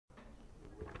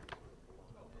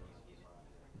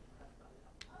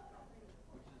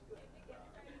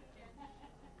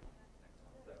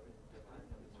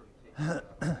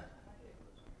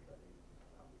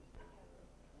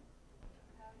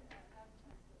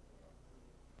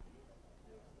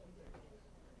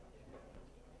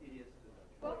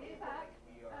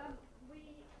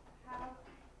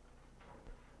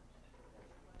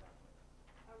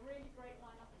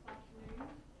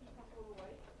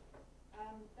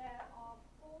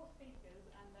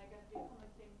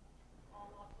commenting on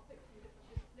our topic from different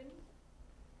disciplines.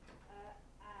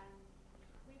 And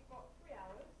we've got 3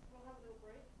 hours. We'll have a little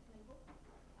break to mingle.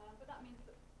 But that means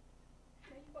that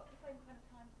you've got the same kind of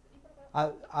time. You've got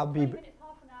about I'll 20 be minutes,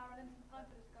 half an hour, and then some time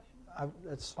for discussion.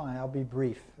 That's fine. I'll be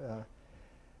brief.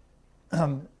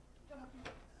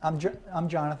 I'm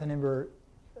Jonathan Imber.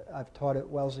 I've taught at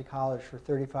Wellesley College for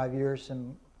 35 years,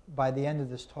 and by the end of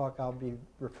this talk, I'll be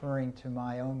referring to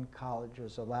my own college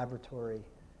as a laboratory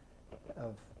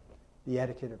of the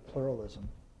etiquette of pluralism.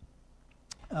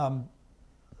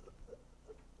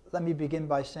 Let me begin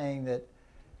by saying that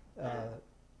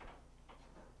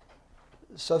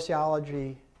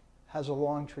sociology has a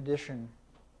long tradition,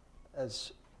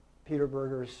 as Peter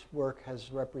Berger's work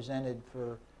has represented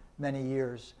for many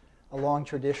years, a long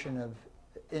tradition of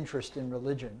interest in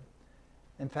religion.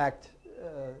 In fact,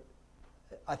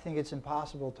 I think it's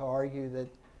impossible to argue that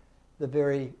the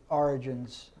very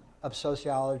origins of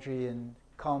sociology and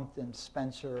Comte and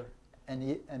Spencer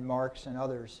and Marx and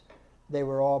others, they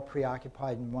were all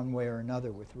preoccupied in one way or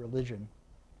another with religion.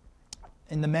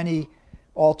 In the many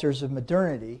altars of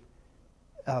modernity,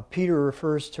 Peter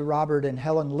refers to Robert and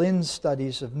Helen Lynn's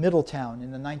studies of Middletown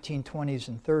in the 1920s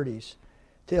and 30s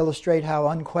to illustrate how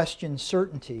unquestioned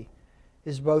certainty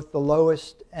is both the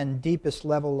lowest and deepest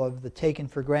level of the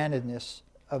taken-for-grantedness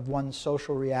of one's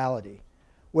social reality,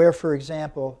 where, for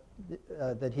example,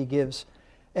 that he gives,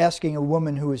 asking a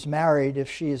woman who is married if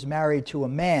she is married to a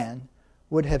man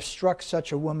would have struck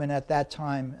such a woman at that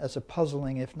time as a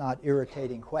puzzling, if not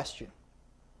irritating, question.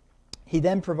 He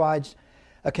then provides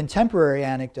a contemporary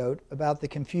anecdote about the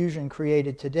confusion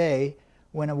created today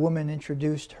when a woman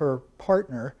introduced her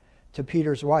partner to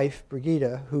Peter's wife,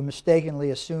 Brigitte, who mistakenly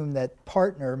assumed that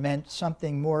partner meant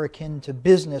something more akin to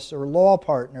business or law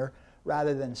partner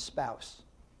rather than spouse.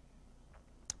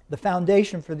 The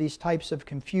foundation for these types of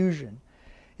confusion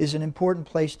is an important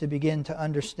place to begin to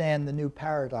understand the new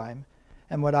paradigm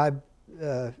and what I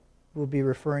will be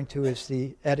referring to as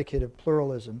the etiquette of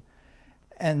pluralism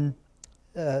and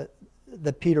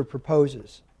that Peter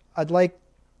proposes. I'd like,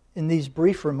 in these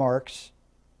brief remarks,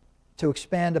 to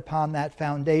expand upon that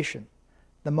foundation,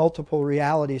 the multiple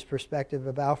realities perspective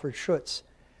of Alfred Schutz,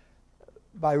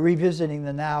 by revisiting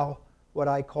the now what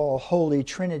I call holy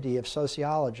trinity of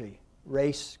sociology,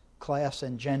 race, class,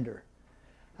 and gender.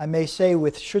 I may say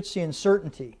with Schutzian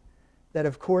certainty that,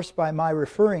 of course, by my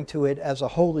referring to it as a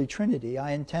holy trinity,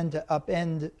 I intend to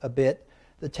upend a bit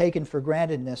the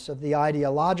taken-for-grantedness of the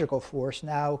ideological force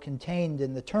now contained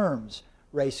in the terms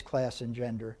race, class, and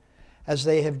gender, as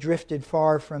they have drifted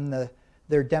far from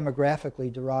their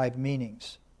demographically derived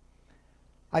meanings.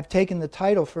 I've taken the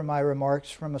title for my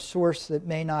remarks from a source that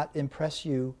may not impress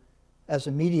you as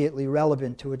immediately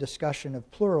relevant to a discussion of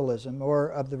pluralism or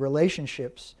of the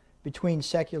relationships between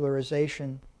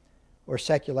secularization or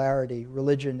secularity,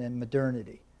 religion, and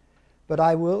modernity. But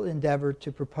I will endeavor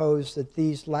to propose that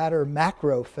these latter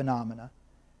macro phenomena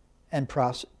and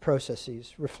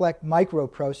processes reflect micro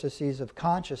processes of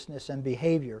consciousness and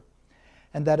behavior,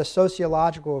 and that a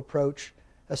sociological approach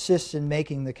assists in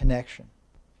making the connection.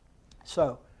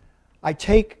 So, I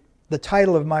take the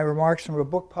title of my remarks from a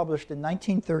book published in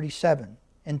 1937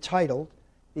 entitled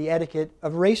The Etiquette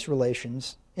of Race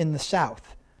Relations in the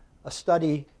South, a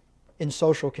study in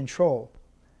social control,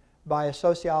 by a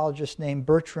sociologist named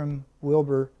Bertram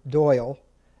Wilbur Doyle,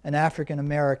 an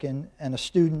African-American and a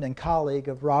student and colleague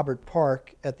of Robert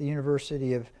Park at the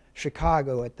University of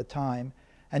Chicago at the time,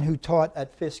 and who taught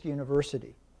at Fisk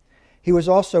University. He was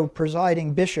also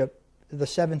presiding bishop of the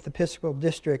 7th Episcopal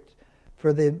District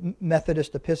for the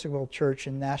Methodist Episcopal Church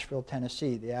in Nashville,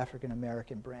 Tennessee, the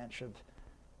African-American branch of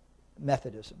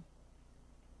Methodism.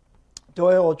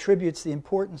 Doyle attributes the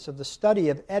importance of the study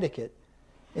of etiquette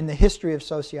in the history of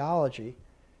sociology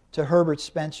to Herbert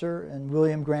Spencer and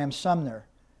William Graham Sumner,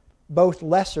 both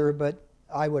lesser but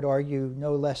I would argue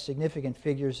no less significant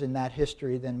figures in that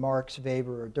history than Marx,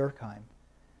 Weber, or Durkheim.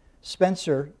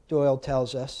 Spencer, Doyle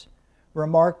tells us,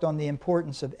 remarked on the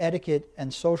importance of etiquette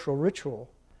and social ritual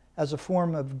as a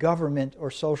form of government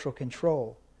or social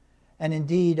control, and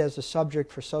indeed as a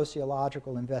subject for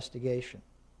sociological investigation.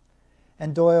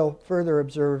 And Doyle further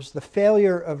observes the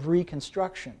failure of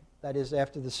Reconstruction, that is,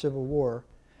 after the Civil War,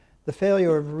 the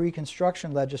failure of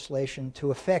Reconstruction legislation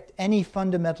to effect any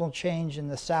fundamental change in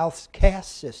the South's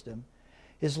caste system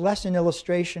is less an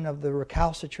illustration of the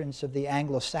recalcitrance of the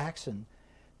Anglo-Saxon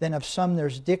than of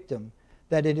Sumner's dictum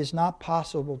that it is not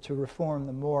possible to reform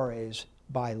the mores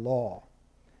by law.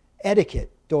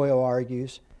 Etiquette, Doyle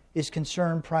argues, is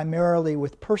concerned primarily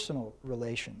with personal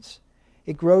relations.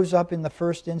 It grows up in the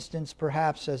first instance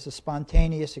perhaps as the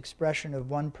spontaneous expression of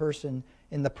one person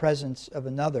in the presence of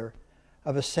another,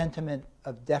 of a sentiment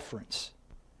of deference.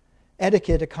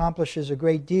 Etiquette accomplishes a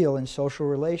great deal in social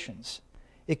relations.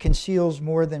 It conceals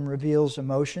more than reveals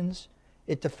emotions.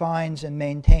 It defines and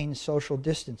maintains social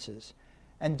distances.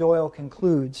 And Doyle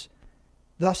concludes,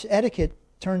 thus etiquette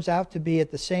turns out to be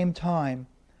at the same time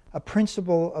a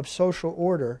principle of social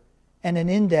order and an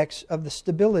index of the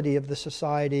stability of the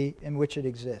society in which it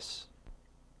exists.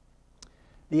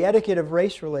 The etiquette of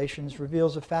race relations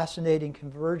reveals a fascinating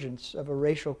convergence of a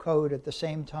racial code at the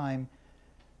same time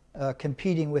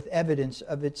competing with evidence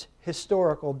of its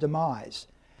historical demise,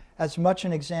 as much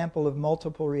an example of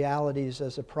multiple realities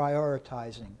as a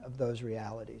prioritizing of those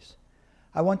realities.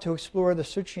 I want to explore the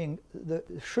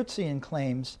Schutzian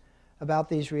claims about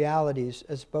these realities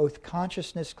as both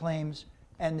consciousness claims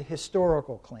and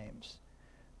historical claims.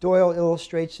 Doyle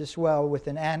illustrates this well with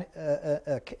an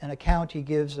account he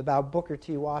gives about Booker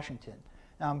T. Washington.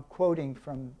 Now I'm quoting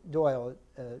from Doyle.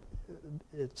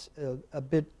 It's a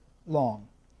bit long.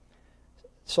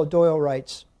 So Doyle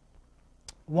writes,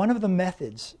 one of the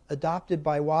methods adopted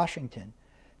by Washington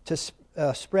to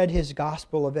spread his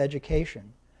gospel of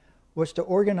education was to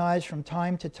organize from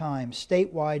time to time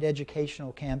statewide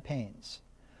educational campaigns.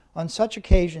 On such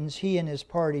occasions, he and his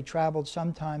party traveled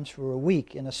sometimes for a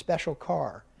week in a special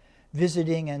car,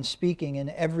 visiting and speaking in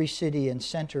every city and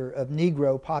center of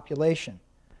Negro population.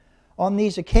 On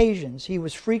these occasions, he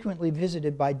was frequently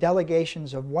visited by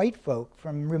delegations of white folk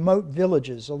from remote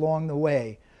villages along the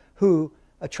way who,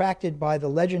 attracted by the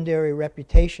legendary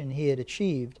reputation he had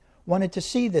achieved, wanted to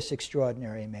see this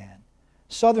extraordinary man.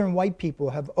 Southern white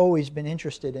people have always been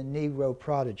interested in Negro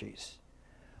prodigies.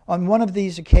 On one of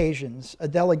these occasions, a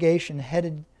delegation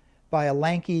headed by a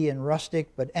lanky and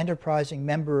rustic but enterprising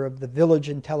member of the village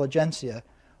intelligentsia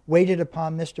waited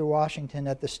upon Mr. Washington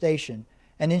at the station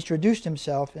and introduced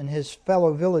himself and his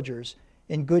fellow villagers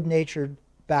in good-natured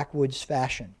backwoods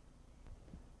fashion.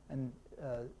 And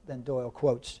then Doyle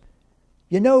quotes,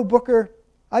 "You know, Booker,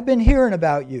 I've been hearing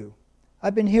about you.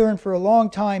 I've been hearing for a long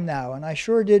time now, and I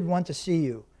sure did want to see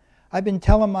you. I've been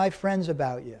telling my friends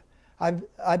about you.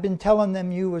 I've been telling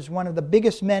them you was one of the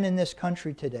biggest men in this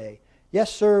country today.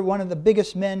 Yes, sir, one of the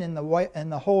biggest men in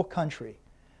the whole country."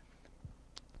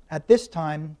 At this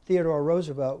time, Theodore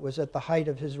Roosevelt was at the height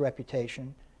of his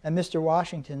reputation, and Mr.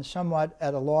 Washington, somewhat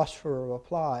at a loss for a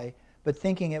reply, but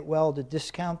thinking it well to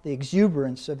discount the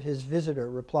exuberance of his visitor,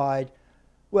 replied,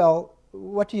 "Well,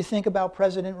 what do you think about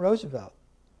President Roosevelt?"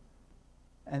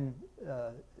 And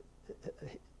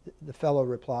the fellow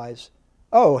replies,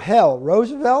 "Oh, hell,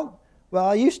 Roosevelt? Well,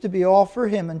 I used to be all for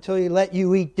him until he let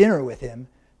you eat dinner with him.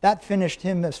 That finished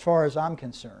him as far as I'm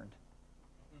concerned."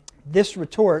 This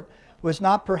retort was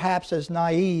not perhaps as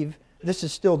naive. This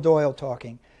is still Doyle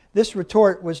talking. This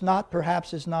retort was not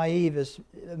perhaps as naive as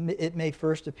it may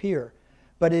first appear,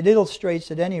 but it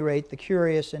illustrates at any rate the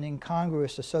curious and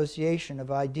incongruous association of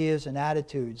ideas and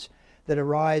attitudes that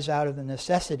arise out of the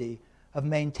necessity of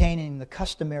maintaining the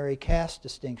customary caste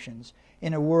distinctions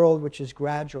in a world which is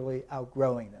gradually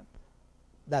outgrowing them.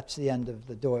 That's the end of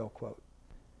the Doyle quote.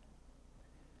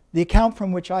 The account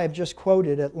from which I have just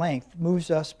quoted at length moves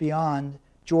us beyond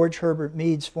George Herbert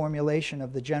Mead's formulation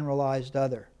of the generalized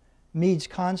other. Mead's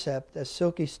concept, as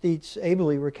Silke Steitz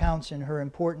ably recounts in her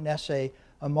important essay,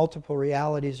 A Multiple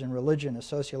Realities in Religion, a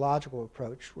Sociological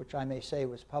Approach, which I may say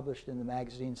was published in the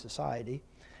magazine Society,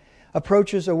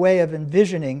 approaches a way of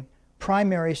envisioning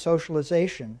primary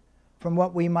socialization from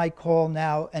what we might call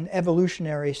now an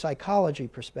evolutionary psychology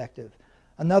perspective,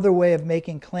 another way of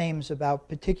making claims about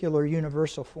particular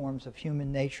universal forms of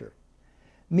human nature.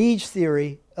 Mead's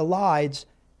theory elides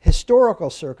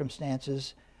historical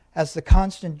circumstances as the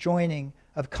constant joining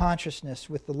of consciousness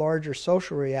with the larger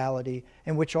social reality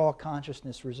in which all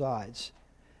consciousness resides.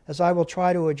 As I will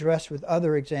try to address with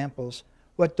other examples,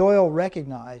 what Doyle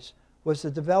recognized was the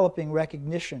developing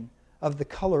recognition of the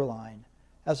color line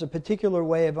as a particular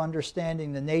way of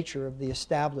understanding the nature of the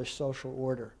established social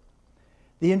order.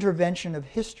 The intervention of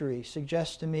history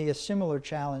suggests to me a similar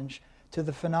challenge to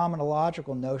the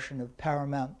phenomenological notion of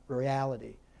paramount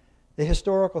reality. The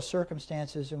historical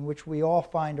circumstances in which we all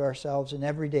find ourselves in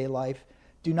everyday life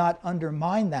do not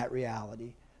undermine that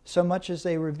reality so much as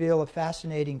they reveal a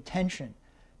fascinating tension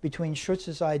between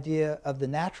Schutz's idea of the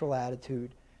natural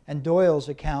attitude and Doyle's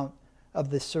account of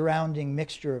the surrounding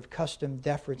mixture of custom,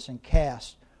 deference, and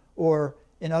caste, or,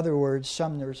 in other words,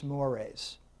 Sumner's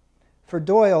mores. For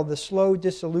Doyle, the slow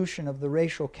dissolution of the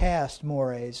racial caste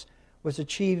mores was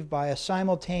achieved by a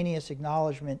simultaneous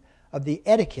acknowledgement of the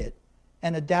etiquette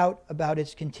and a doubt about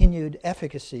its continued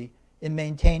efficacy in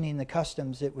maintaining the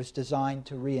customs it was designed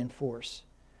to reinforce.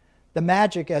 The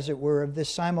magic, as it were, of this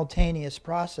simultaneous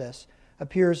process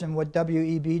appears in what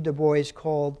W.E.B. Du Bois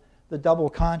called the double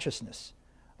consciousness,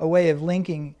 a way of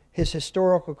linking his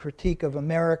historical critique of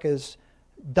America's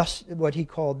what he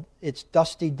called its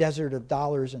dusty desert of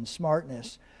dollars and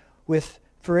smartness with,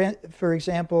 for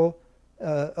example,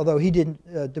 although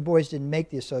Du Bois didn't make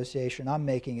the association, I'm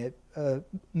making it,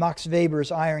 Max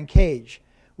Weber's Iron Cage,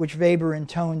 which Weber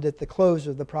intoned at the close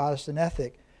of the Protestant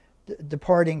ethic,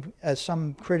 departing, as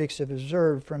some critics have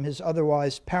observed, from his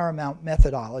otherwise paramount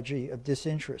methodology of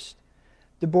disinterest.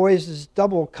 Du Bois's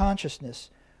double consciousness,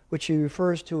 which he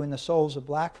refers to in The Souls of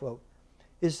Black Folk,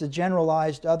 is the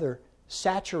generalized other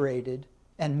saturated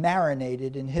and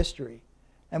marinated in history,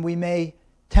 and we may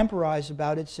temporize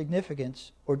about its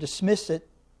significance or dismiss it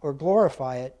or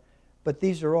glorify it, but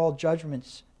these are all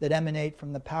judgments that emanate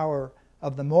from the power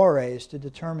of the mores to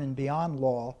determine beyond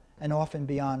law and often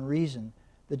beyond reason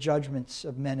the judgments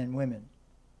of men and women.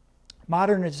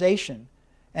 Modernization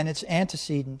and its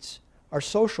antecedents are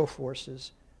social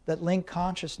forces that link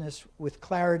consciousness with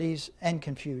clarities and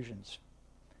confusions.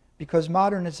 Because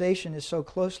modernization is so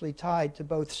closely tied to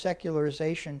both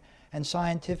secularization and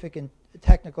scientific and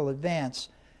technical advance,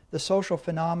 the social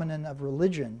phenomenon of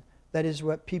religion, that is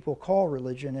what people call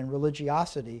religion and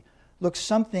religiosity, looks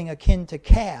something akin to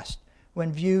caste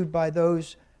when viewed by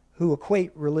those who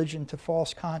equate religion to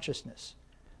false consciousness.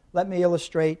 Let me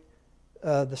illustrate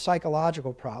the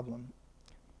psychological problem.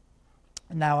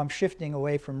 Now I'm shifting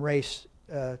away from race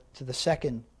to the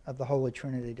second of the Holy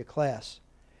Trinity, to class.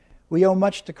 We owe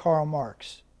much to Karl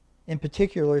Marx, in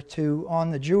particular to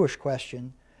On the Jewish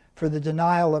Question, for the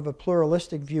denial of a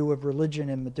pluralistic view of religion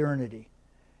and modernity.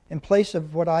 In place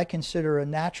of what I consider a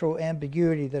natural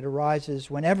ambiguity that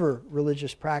arises whenever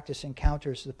religious practice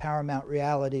encounters the paramount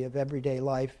reality of everyday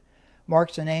life,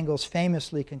 Marx and Engels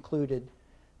famously concluded,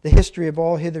 "The history of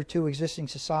all hitherto existing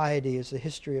society is the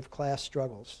history of class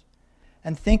struggles."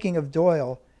 And thinking of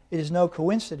Doyle, it is no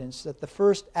coincidence that the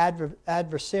first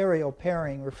adversarial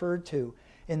pairing referred to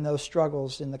in those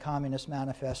struggles in the Communist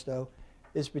Manifesto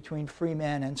is between free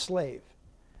man and slave.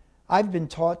 I've been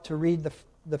taught to read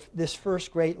this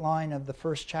first great line of the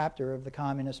first chapter of the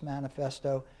Communist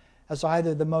Manifesto as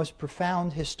either the most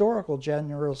profound historical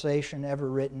generalization ever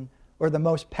written or the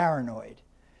most paranoid.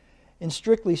 In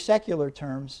strictly secular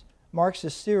terms,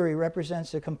 Marx's theory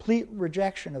represents a complete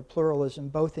rejection of pluralism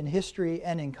both in history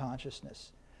and in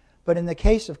consciousness. But in the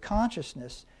case of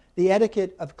consciousness, the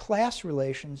etiquette of class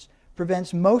relations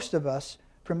prevents most of us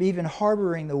from even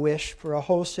harboring the wish for a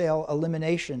wholesale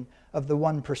elimination of the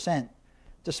 1%,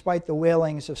 despite the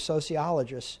wailings of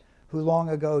sociologists who long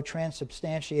ago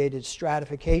transubstantiated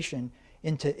stratification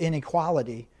into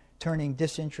inequality, turning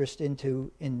disinterest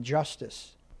into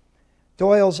injustice.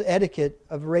 Doyle's etiquette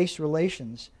of race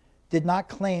relations did not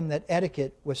claim that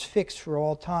etiquette was fixed for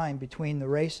all time between the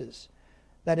races,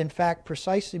 that in fact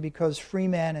precisely because free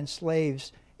men and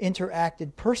slaves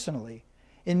interacted personally,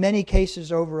 in many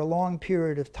cases over a long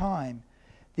period of time,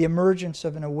 the emergence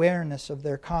of an awareness of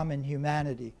their common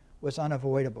humanity was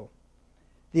unavoidable.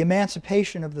 The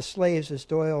emancipation of the slaves, as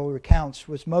Doyle recounts,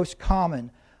 was most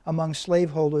common among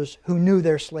slaveholders who knew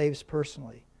their slaves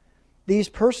personally. These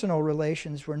personal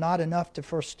relations were not enough to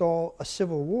forestall a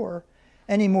civil war,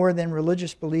 any more than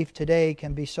religious belief today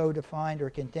can be so defined or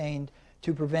contained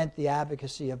to prevent the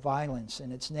advocacy of violence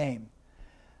in its name.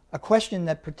 A question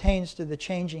that pertains to the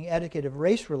changing etiquette of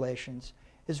race relations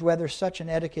is whether such an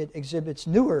etiquette exhibits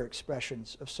newer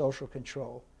expressions of social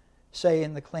control, say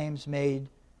in the claims made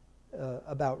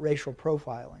about racial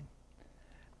profiling.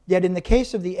 Yet in the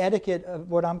case of the etiquette of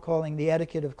what I'm calling the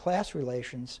etiquette of class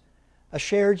relations, a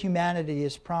shared humanity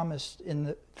is promised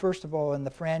first of all in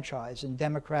the franchise, in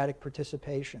democratic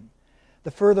participation.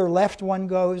 The further left one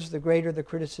goes, the greater the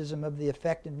criticism of the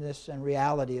effectiveness and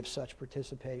reality of such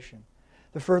participation.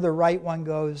 The further right one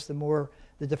goes, the more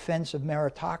the defense of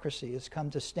meritocracy has come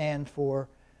to stand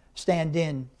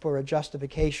in for a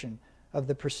justification of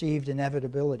the perceived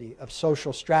inevitability of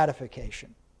social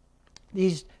stratification.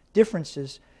 These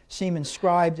differences seem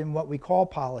inscribed in what we call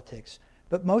politics,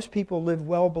 but most people live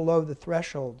well below the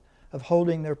threshold of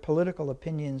holding their political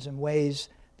opinions in ways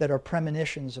that are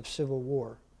premonitions of civil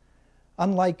war.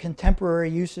 Unlike contemporary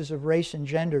uses of race and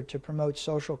gender to promote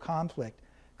social conflict,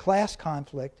 class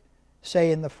conflict,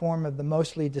 say in the form of the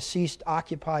mostly deceased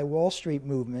Occupy Wall Street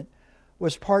movement,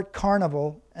 was part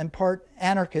carnival and part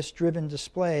anarchist-driven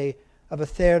display of a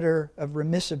theater of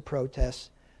remissive protests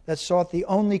that sought the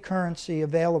only currency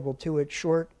available to it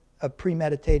short of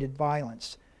premeditated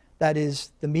violence, that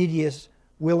is, the media's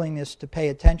willingness to pay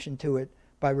attention to it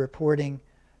by reporting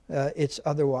its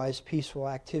otherwise peaceful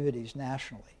activities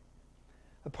nationally.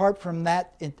 Apart from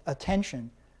that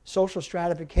attention, social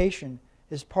stratification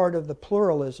is part of the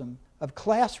pluralism of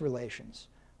class relations,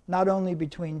 not only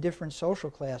between different social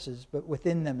classes, but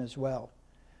within them as well.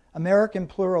 American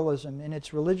pluralism in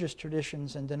its religious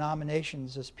traditions and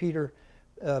denominations, as Peter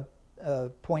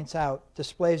points out,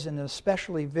 displays an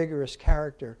especially vigorous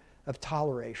character of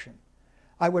toleration.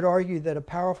 I would argue that a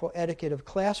powerful etiquette of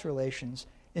class relations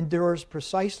endures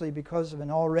precisely because of an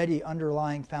already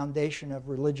underlying foundation of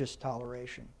religious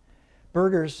toleration.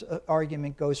 Berger's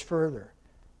argument goes further,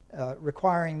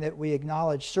 requiring that we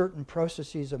acknowledge certain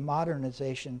processes of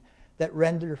modernization that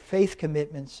render faith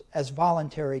commitments as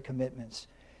voluntary commitments,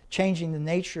 changing the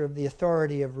nature of the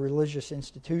authority of religious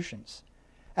institutions.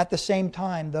 At the same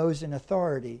time, those in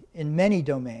authority in many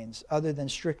domains other than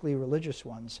strictly religious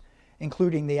ones,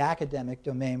 including the academic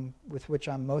domain with which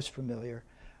I'm most familiar,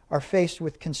 are faced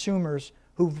with consumers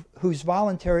whose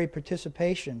voluntary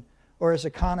participation, or as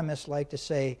economists like to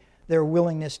say, their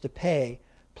willingness to pay,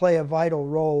 play a vital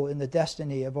role in the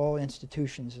destiny of all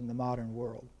institutions in the modern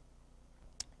world.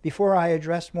 Before I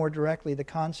address more directly the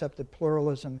concept of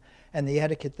pluralism and the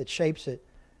etiquette that shapes it,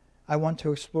 I want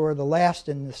to explore the last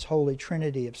in this holy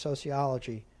trinity of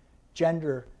sociology,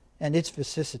 gender and its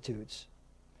vicissitudes.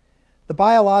 The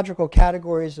biological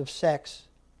categories of sex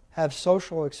have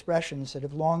social expressions that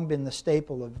have long been the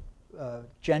staple of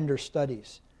gender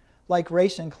studies. Like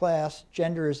race and class,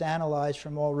 gender is analyzed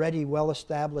from already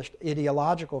well-established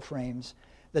ideological frames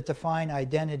that define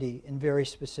identity in very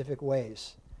specific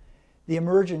ways. The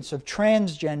emergence of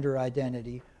transgender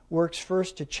identity works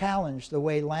first to challenge the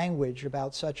way language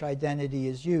about such identity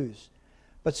is used.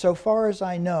 But so far as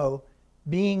I know,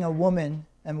 being a woman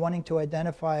and wanting to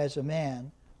identify as a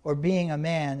man, or being a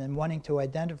man and wanting to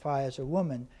identify as a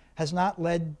woman, has not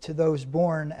led to those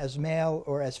born as male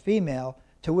or as female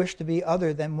to wish to be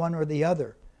other than one or the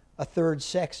other, a third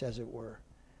sex, as it were.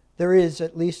 There is,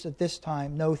 at least at this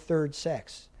time, no third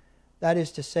sex. That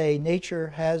is to say, nature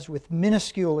has, with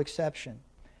minuscule exception,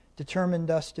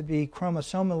 determined us to be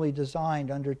chromosomally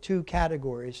designed under two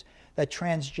categories that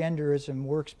transgenderism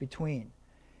works between.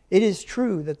 It is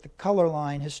true that the color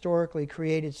line historically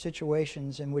created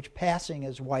situations in which passing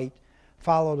as white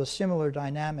followed a similar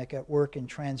dynamic at work in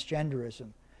transgenderism.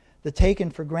 The taken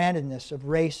for grantedness of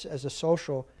race as a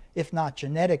social, if not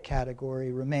genetic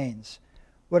category, remains.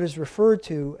 What is referred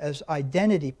to as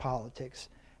identity politics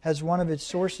has one of its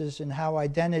sources in how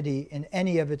identity in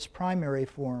any of its primary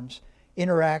forms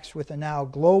interacts with a now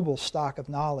global stock of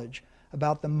knowledge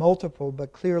about the multiple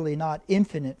but clearly not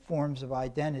infinite forms of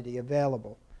identity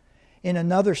available. In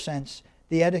another sense,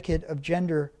 the etiquette of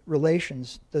gender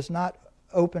relations does not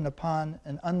open upon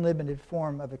an unlimited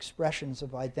form of expressions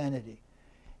of identity.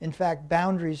 In fact,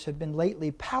 boundaries have been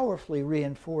lately powerfully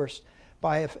reinforced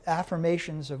by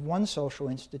affirmations of one social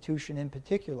institution in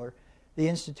particular, the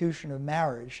institution of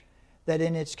marriage, that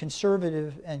in its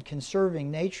conservative and conserving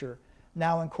nature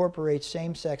now incorporates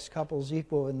same-sex couples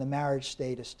equal in the marriage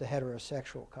status to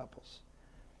heterosexual couples.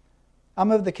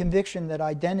 I'm of the conviction that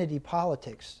identity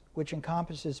politics, which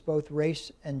encompasses both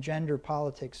race and gender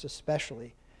politics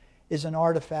especially, is an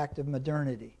artifact of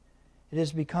modernity. It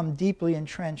has become deeply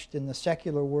entrenched in the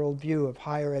secular worldview of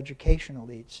higher education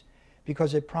elites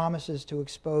because it promises to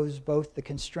expose both the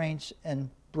constraints and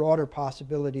broader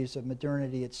possibilities of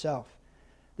modernity itself.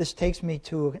 This takes me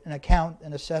to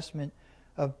an assessment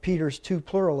of Peter's two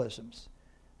pluralisms.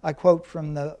 I quote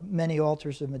from the Many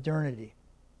Altars of Modernity.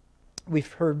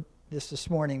 We've heard this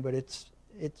morning, but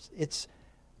it's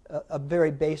a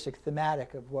very basic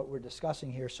thematic of what we're discussing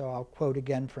here, so I'll quote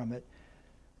again from it.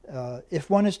 If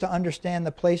one is to understand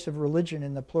the place of religion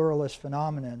in the pluralist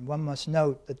phenomenon, one must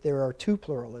note that there are two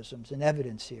pluralisms in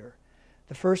evidence here.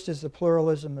 The first is the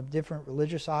pluralism of different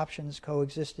religious options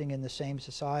coexisting in the same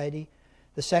society.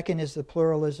 The second is the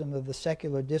pluralism of the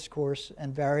secular discourse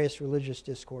and various religious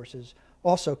discourses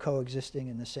also coexisting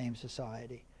in the same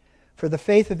society. For the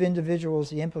faith of individuals,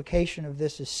 the implication of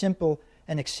this is simple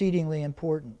and exceedingly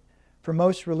important. For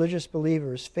most religious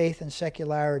believers, faith and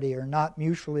secularity are not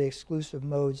mutually exclusive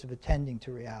modes of attending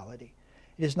to reality.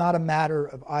 It is not a matter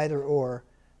of either or,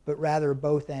 but rather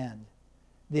both and.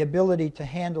 The ability to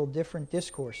handle different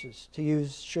discourses, to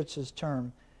use Schutz's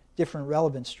term, different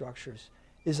relevance structures,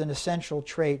 is an essential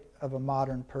trait of a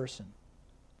modern person.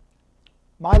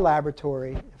 My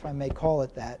laboratory, if I may call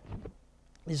it that,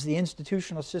 is the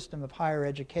institutional system of higher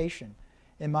education,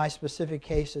 in my specific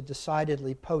case a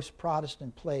decidedly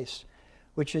post-Protestant place,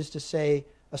 which is to say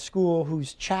a school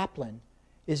whose chaplain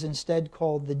is instead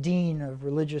called the Dean of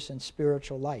Religious and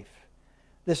Spiritual Life.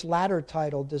 This latter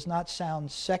title does not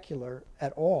sound secular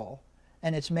at all,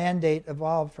 and its mandate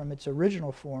evolved from its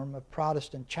original form of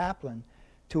Protestant chaplain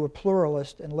to a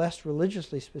pluralist and less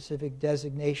religiously specific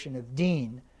designation of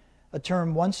dean, a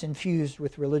term once infused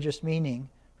with religious meaning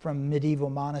from medieval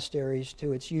monasteries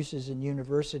to its uses in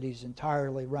universities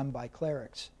entirely run by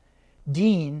clerics.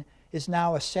 Dean is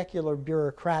now a secular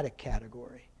bureaucratic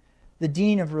category. The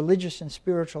dean of religious and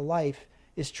spiritual life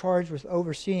is charged with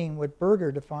overseeing what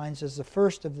Berger defines as the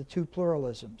first of the two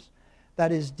pluralisms,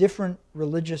 that is, different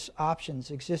religious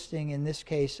options existing in this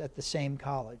case at the same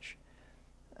college,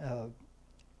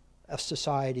 a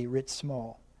society writ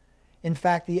small. In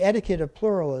fact, the etiquette of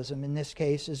pluralism in this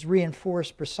case is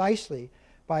reinforced precisely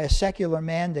by a secular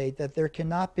mandate that there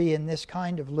cannot be in this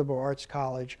kind of liberal arts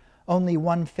college only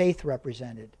one faith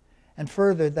represented, and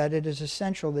further that it is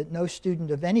essential that no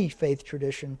student of any faith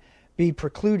tradition be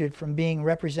precluded from being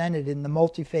represented in the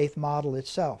multi-faith model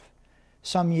itself.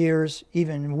 Some years,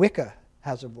 even Wicca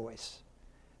has a voice.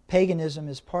 Paganism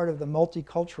is part of the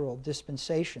multicultural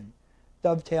dispensation,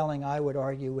 dovetailing, I would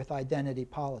argue, with identity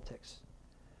politics.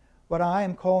 What I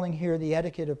am calling here the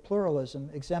etiquette of pluralism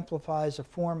exemplifies a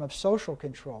form of social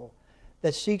control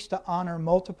that seeks to honor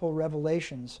multiple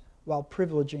revelations while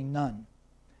privileging none.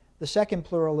 The second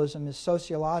pluralism is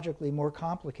sociologically more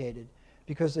complicated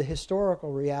because the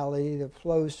historical reality that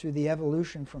flows through the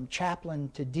evolution from chaplain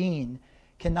to dean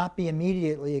cannot be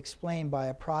immediately explained by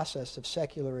a process of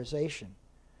secularization.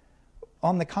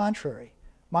 On the contrary,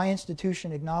 my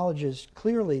institution acknowledges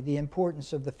clearly the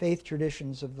importance of the faith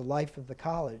traditions of the life of the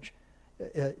college,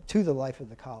 to the life of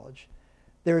the college.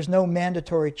 There is no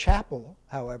mandatory chapel,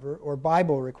 however, or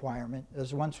Bible requirement,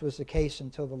 as once was the case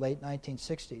until the late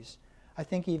 1960s. I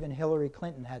think even Hillary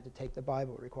Clinton had to take the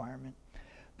Bible requirement.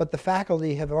 But the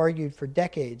faculty have argued for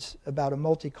decades about a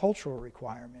multicultural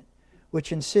requirement,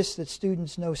 which insists that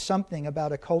students know something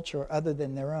about a culture other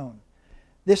than their own.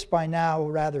 This by now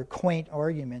rather quaint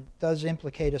argument does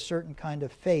implicate a certain kind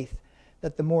of faith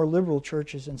that the more liberal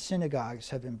churches and synagogues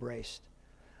have embraced.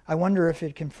 I wonder if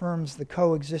it confirms the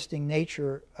coexisting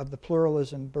nature of the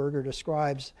pluralism Berger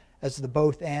describes as the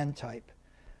both-and type.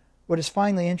 What is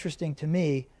finally interesting to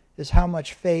me is how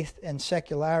much faith and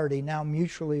secularity now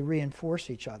mutually reinforce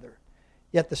each other.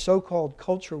 Yet the so-called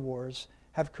culture wars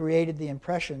have created the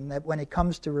impression that when it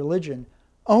comes to religion,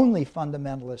 only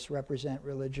fundamentalists represent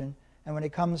religion, and when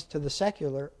it comes to the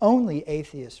secular, only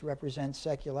atheists represent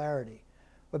secularity.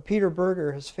 What Peter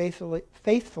Berger has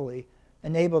faithfully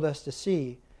enabled us to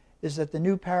see is that the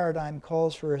new paradigm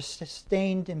calls for a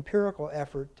sustained empirical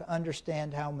effort to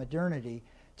understand how modernity,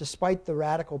 despite the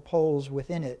radical poles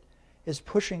within it, is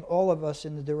pushing all of us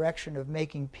in the direction of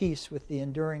making peace with the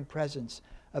enduring presence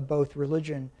of both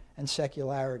religion and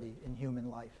secularity in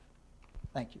human life.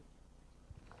 Thank you.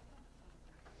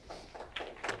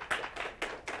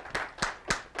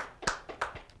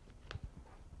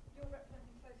 You're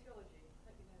representing sociology,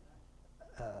 hope you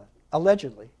know that.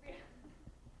 Allegedly.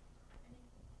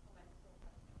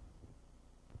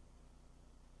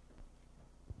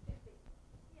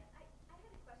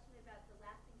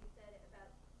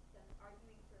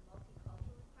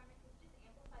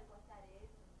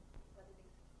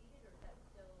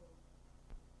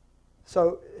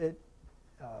 So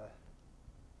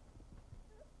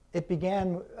it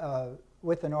began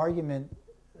with an argument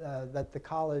that the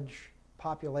college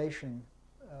population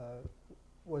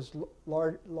was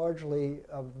largely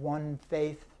of one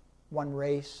faith, one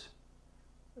race,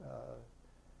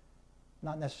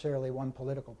 not necessarily one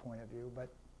political point of view, but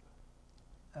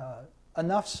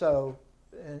enough so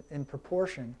in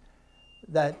proportion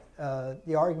that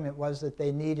the argument was that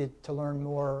they needed to learn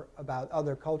more about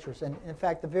other cultures. And in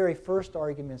fact, the very first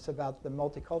arguments about the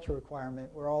multicultural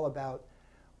requirement were all about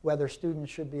whether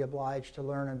students should be obliged to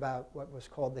learn about what was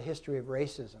called the history of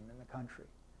racism in the country.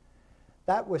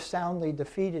 That was soundly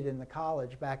defeated in the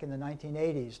college back in the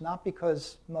 1980s, not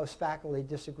because most faculty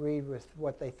disagreed with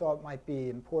what they thought might be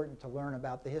important to learn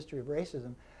about the history of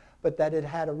racism, but that it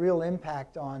had a real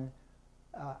impact on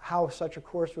how such a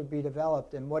course would be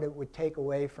developed and what it would take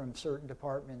away from certain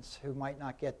departments who might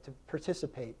not get to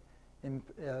participate in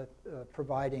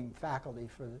providing faculty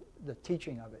for the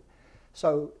teaching of it.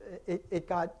 So it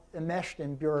got enmeshed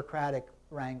in bureaucratic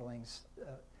wranglings,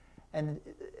 and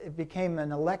it became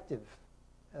an elective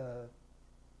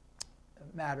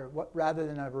matter. Rather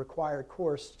than a required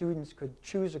course, students could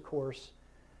choose a course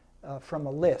from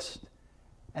a list.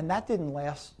 And that didn't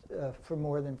last for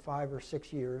more than 5 or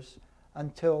 6 years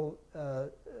until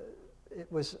it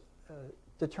was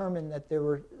determined that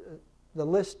the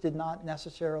list did not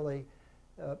necessarily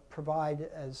provide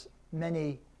as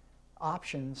many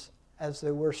options as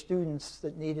there were students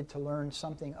that needed to learn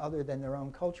something other than their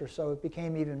own culture. So it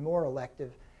became even more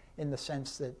elective in the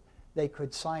sense that they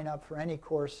could sign up for any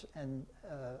course and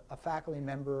a faculty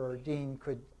member or dean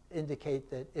could indicate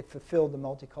that it fulfilled the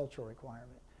multicultural requirement.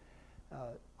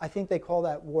 I think they call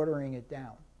that watering it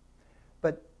down.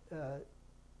 But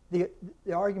the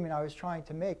argument I was trying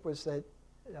to make was that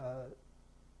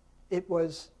it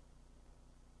was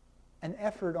an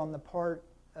effort on the part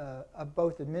of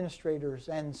both administrators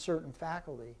and certain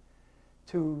faculty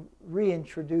to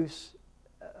reintroduce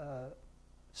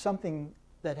something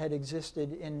that had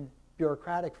existed in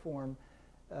bureaucratic form,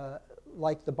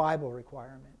 like the Bible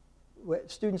requirement.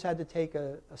 Students had to take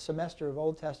a semester of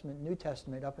Old Testament and New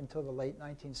Testament up until the late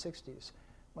 1960s,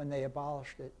 when they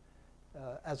abolished it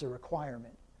as a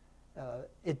requirement.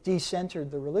 It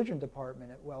decentered the religion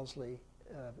department at Wellesley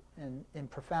in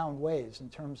profound ways in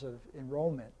terms of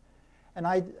enrollment. And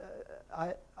I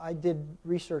did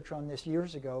research on this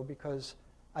years ago because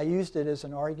I used it as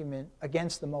an argument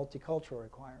against the multicultural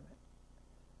requirement.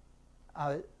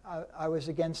 I was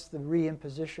against the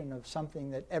reimposition of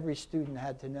something that every student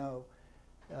had to know.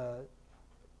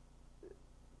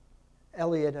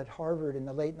 Eliot at Harvard in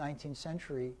the late 19th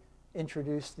century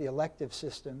introduced the elective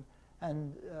system,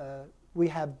 and we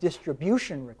have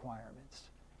distribution requirements.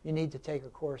 You need to take a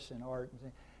course in art.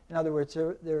 In other words,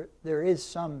 there is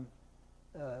some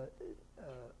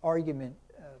argument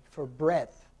for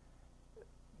breadth,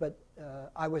 but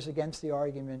I was against the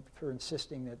argument for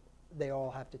insisting that they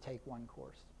all have to take one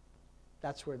course.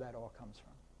 That's where that all comes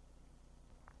from.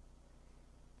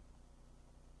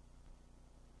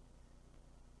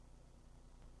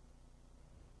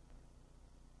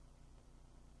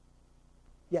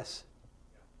 Yes?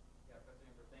 Yeah, Professor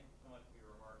Imber, thank you so much for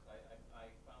your remarks. I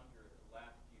found your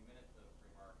last few minutes of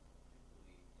remarks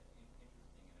particularly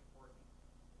interesting and important,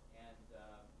 and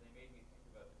they made me think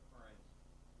about the current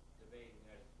debate in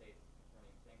the United States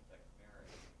concerning same-sex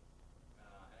marriage.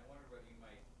 And I wondered whether you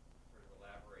might sort of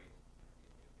elaborate,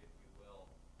 if you will,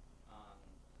 on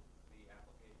the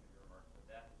application of your remarks to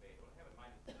that debate. What I have in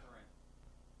mind is the current,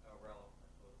 relevant, I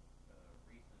suppose,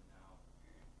 recent now,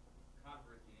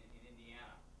 controversy in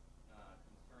Indiana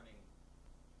concerning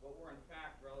what were in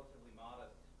fact relatively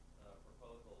modest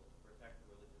proposals to protect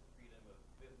the religious freedom of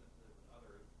businesses and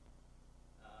others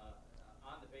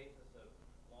on the basis of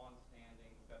long-standing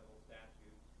federal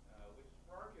statutes, which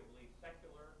were arguably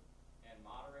secular and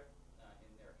moderate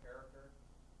in their character.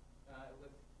 It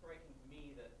was striking to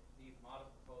me that these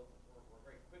modest proposals were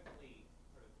very quickly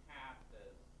sort of cast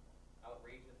as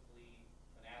outrageously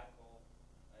fanatical,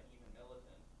 even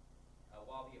militant,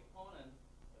 while the opponents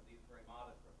of these very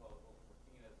modest proposals were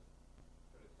seen as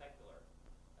sort of secular.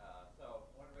 So I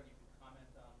wonder whether you could comment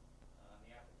on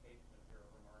the application of your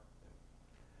remarks to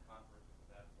conferences of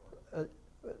that sort.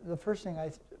 The first thing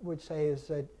I would say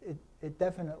is that it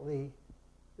definitely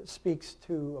speaks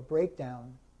to a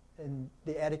breakdown in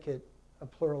the etiquette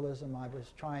of pluralism I was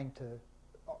trying to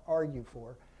argue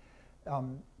for.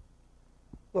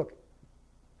 Look,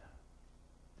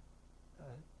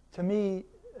 to me,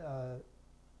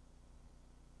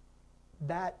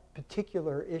 that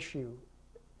particular issue,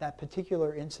 that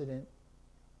particular incident,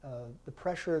 the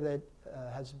pressure that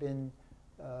has been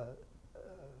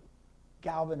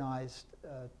galvanized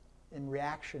in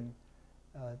reaction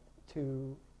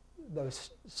to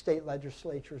those state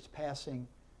legislatures passing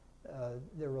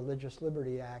their religious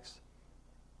liberty acts,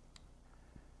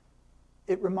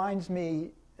 it reminds me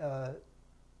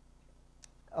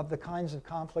of the kinds of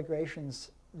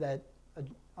conflagrations that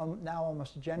now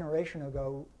almost a generation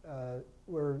ago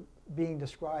were being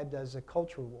described as a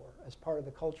culture war, as part of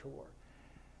the culture war.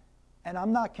 And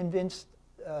I'm not convinced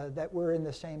that we're in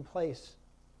the same place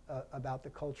about the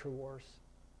culture wars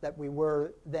that we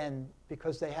were then,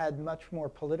 because they had much more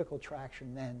political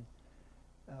traction then.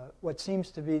 What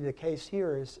seems to be the case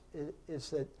here is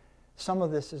that some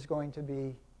of this is going to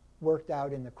be worked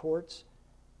out in the courts,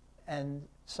 and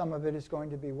some of it is going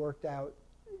to be worked out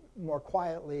more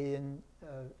quietly in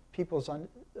people's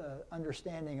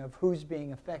understanding of who's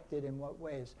being affected in what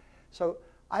ways. So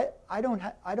I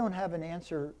don't have an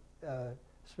answer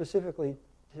specifically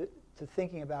to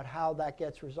thinking about how that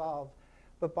gets resolved,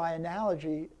 but by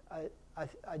analogy,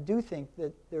 I do think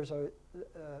that there's a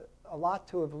lot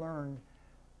to have learned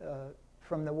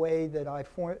from the way that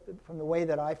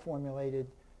I formulated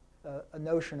a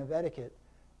notion of etiquette,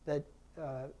 that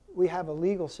we have a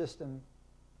legal system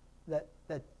that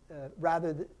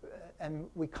and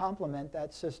we complement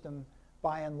that system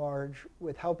by and large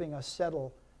with helping us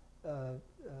settle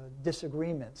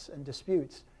disagreements and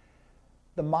disputes.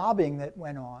 The mobbing that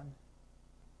went on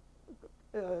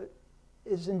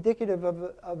is indicative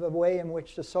of a way in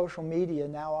which the social media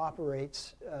now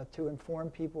operates to inform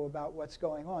people about what's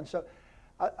going on. So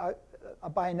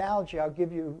by analogy, I'll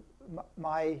give you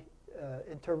my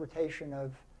interpretation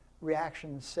of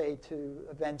reactions, say, to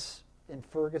events in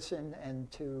Ferguson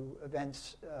and to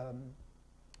events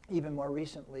even more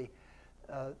recently,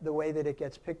 the way that it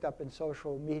gets picked up in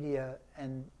social media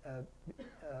and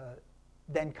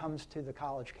then comes to the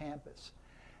college campus.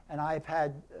 And I've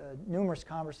had numerous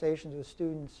conversations with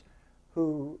students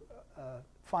who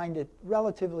find it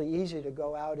relatively easy to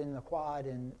go out in the quad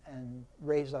and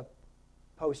raise up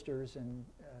posters and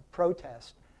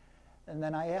protest. And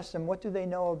then I ask them, what do they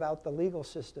know about the legal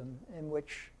system in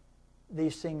which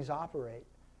these things operate?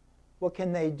 What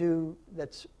can they do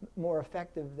that's more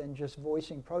effective than just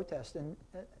voicing protest? And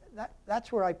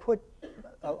that's where I put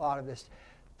a lot of this.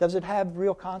 Does it have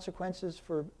real consequences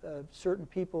for certain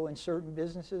people in certain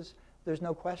businesses? There's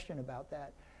no question about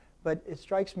that. But it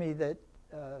strikes me that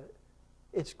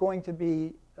it's going to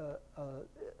be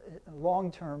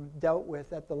long-term dealt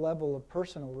with at the level of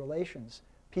personal relations,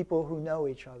 people who know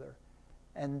each other,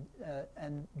 and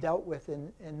dealt with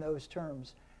in those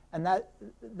terms. And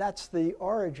that's the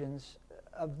origins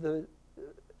of the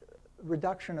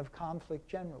reduction of conflict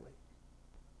generally.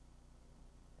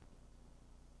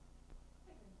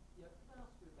 Yeah, can I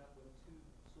ask you about when two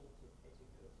sorts of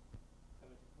etiquette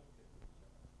come into conflict with each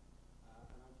other?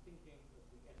 And I'm thinking of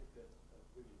the etiquette of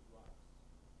women's rights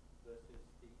versus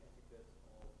the etiquette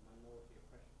of minority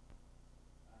oppression.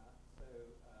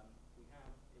 We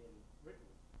have in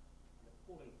Britain an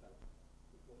appalling fellow,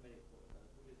 we've got many appalling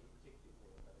fellows, but this is a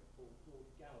particularly appalling fellow called George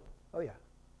Galloway. Oh, yeah.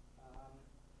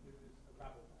 Who's a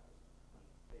rabble-rouser and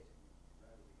basically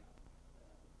rousing up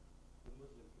the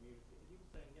Muslim community. And he was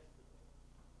saying yesterday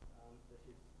that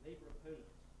his Labour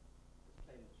opponent has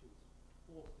claimed that she was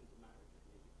forced into marriage at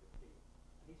the age of 15.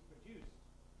 And he's produced,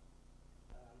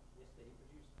 yesterday he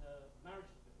produced her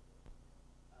marriage certificate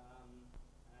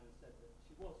and said that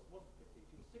she wasn't 15,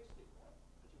 she was 16.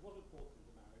 And she wasn't forced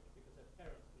into marriage because her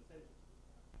parents consented to this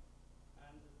marriage.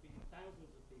 And there's been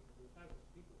thousands of people, about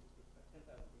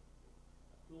 10,000 people,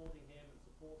 applauding him and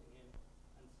supporting him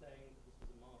and saying that this was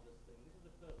a marvellous thing. This is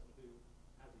a person who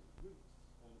has his roots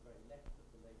on the very left of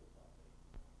the Labour Party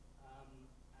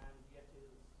and yet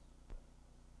is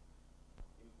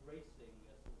embracing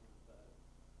a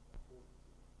sort of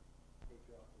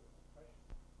patriarchal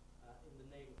oppression in the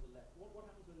name of the left. What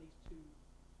happens when these two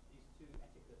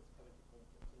etiquettes come into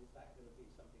conflict? And is that going to be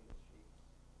something that shapes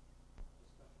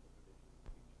discussion of religion in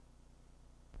the future?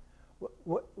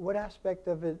 What aspect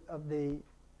of the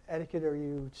etiquette are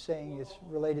you saying is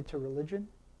related to religion?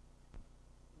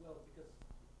 Well, because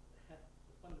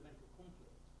the fundamental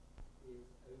conflict is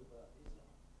over Islam,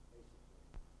 basically.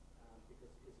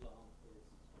 Because Islam is,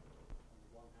 on the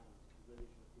one hand, the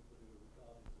religion of people who are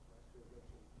regarded as oppressed,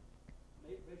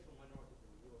 who are racial minorities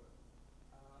in Europe.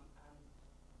 And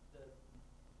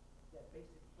their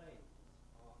basic claims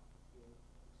are in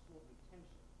extraordinary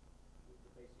tension with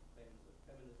the basic claims of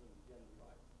feminism and gender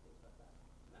rights, things like that.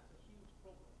 And that's a huge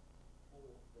problem for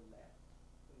the left,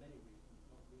 for many reasons,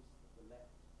 not least that the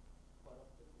left, quite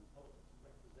often in politics,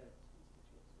 represent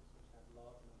constituencies which have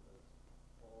large numbers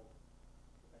of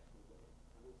professional women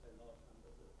and also large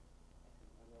numbers of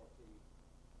ethnic minority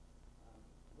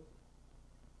Muslims.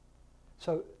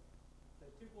 So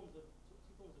two forms of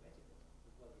etiquette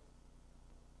as well as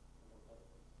a lot of other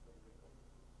things that are in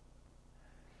conflict.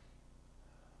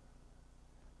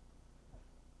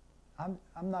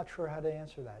 I'm not sure how to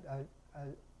answer that.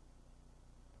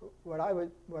 What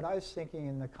I was thinking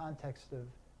in the context of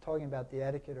talking about the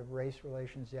etiquette of race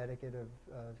relations, the etiquette of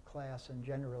class and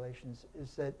gender relations,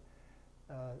 is that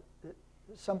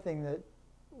something that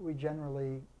we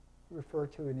generally refer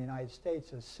to in the United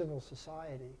States as civil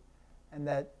society, and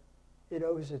that it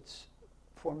owes its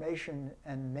formation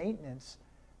and maintenance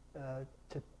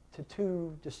to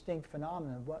two distinct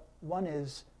phenomena. One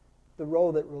is the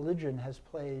role that religion has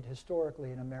played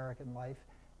historically in American life,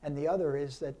 and the other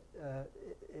is that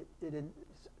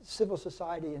civil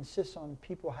society insists on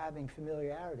people having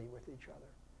familiarity with each other,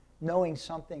 knowing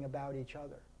something about each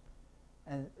other.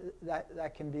 And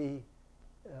that can be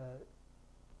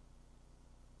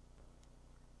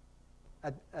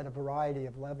at a variety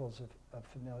of levels of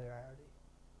familiarity,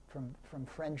 from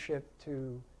friendship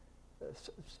to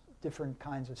different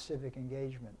kinds of civic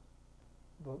engagement,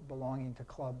 belonging to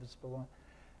clubs.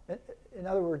 In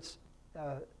other words,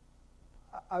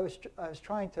 I was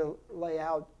trying to lay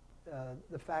out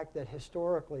the fact that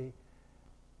historically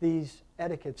these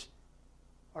etiquettes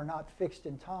are not fixed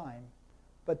in time,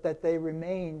 but that they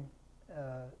remain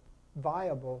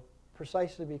viable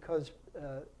precisely because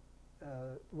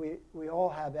we all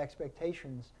have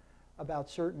expectations about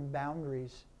certain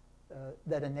boundaries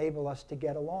that enable us to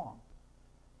get along.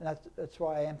 And that's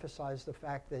why I emphasize the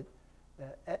fact that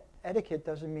etiquette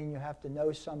doesn't mean you have to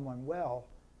know someone well,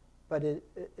 but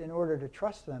in order to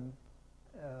trust them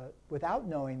without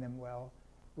knowing them well,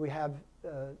 we have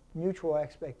mutual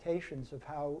expectations of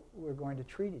how we're going to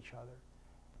treat each other.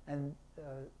 And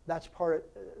that's part,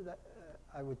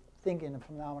 I would think in a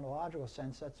phenomenological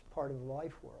sense, that's part of the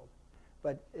life world.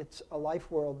 But it's a life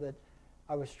world that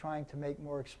I was trying to make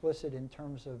more explicit in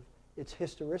terms of its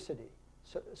historicity,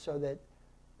 so that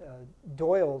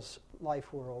Doyle's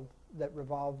life world that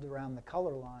revolved around the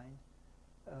color line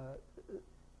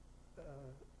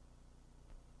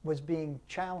was being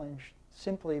challenged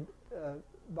simply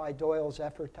by Doyle's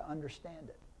effort to understand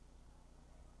it.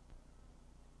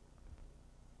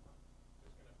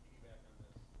 Just going to piggyback on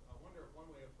this. I wonder if one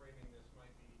way of framing this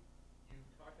might be, you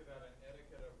talked about an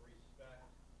etiquette of respect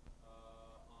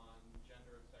on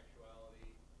gender and sexuality,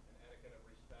 an etiquette of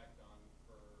respect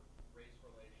for race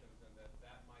relations, and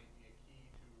that might be a key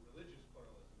to religious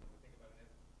pluralism when we think about it.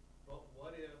 But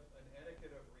what if an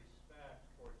etiquette of respect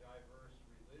for diverse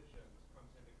religions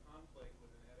comes into conflict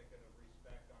with an etiquette of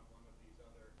respect on one of these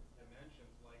other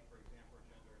dimensions, like, for example,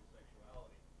 gender and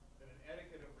sexuality? Then an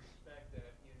etiquette of respect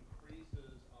that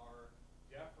increases our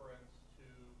deference to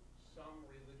some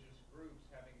religious groups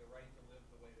having the right to live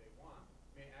the way they want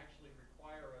may actually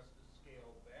require us to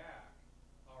scale back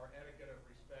our etiquette of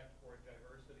respect for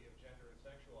diversity of gender and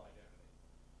sexual identity.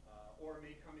 Or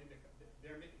may come into,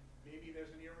 maybe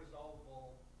there's an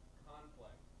irresolvable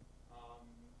conflict.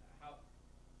 How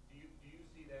do you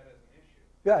see that as an issue?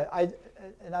 Yeah,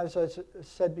 and as I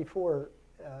said before,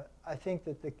 I think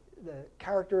that the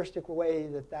characteristic way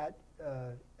that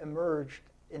emerged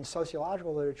in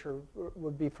sociological literature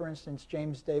would be, for instance,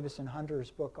 James Davison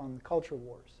Hunter's book on culture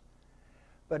wars.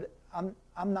 But I'm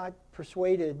not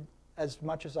persuaded, as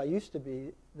much as I used to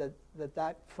be,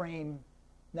 that frame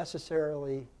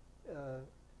necessarily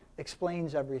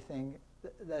explains everything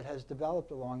that has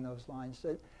developed along those lines.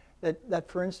 That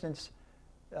for instance,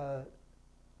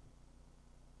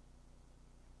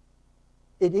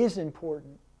 it is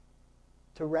important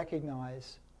to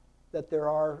recognize that there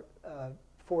are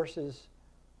forces,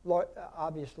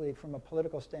 obviously from a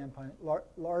political standpoint,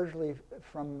 largely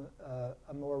from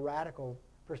a more radical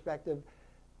perspective,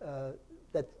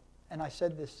 and I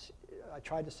said this, I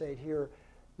tried to say it here,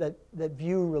 that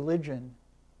view religion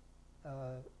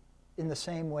in the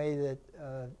same way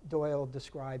that Doyle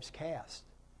describes caste.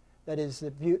 That is,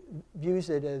 that views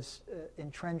it as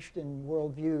entrenched in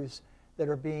worldviews that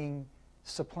are being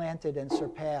supplanted and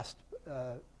surpassed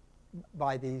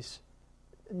by these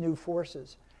new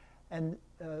forces. And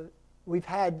we've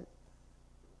had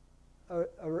a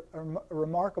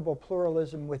remarkable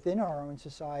pluralism within our own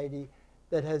society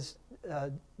that has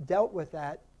dealt with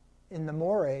that in the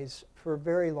mores for a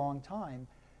very long time,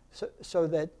 so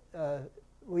that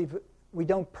we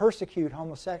don't persecute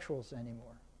homosexuals anymore.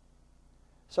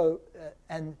 So,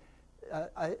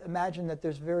 I imagine that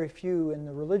there's very few in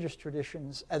the religious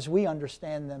traditions, as we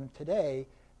understand them today,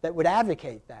 that would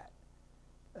advocate that.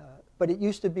 But it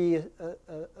used to be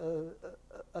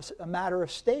a matter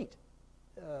of state.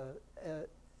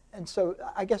 And so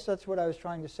I guess that's what I was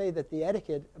trying to say, that the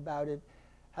etiquette about it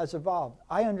has evolved.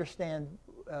 I understand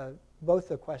both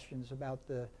the questions about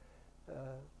the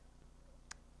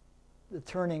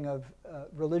turning of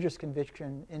religious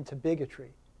conviction into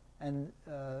bigotry, and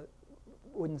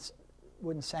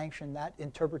wouldn't sanction that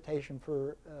interpretation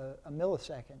for a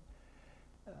millisecond.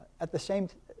 At the same,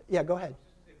 yeah, go ahead.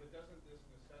 But doesn't this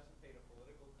necessitate a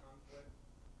political conflict?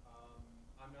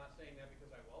 I'm not saying that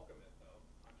because I welcome it, though.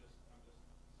 I'm just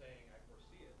saying I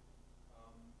foresee it.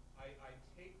 I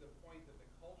take the point that the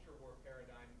culture war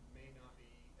paradigm may not be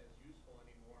as useful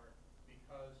anymore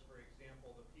because, for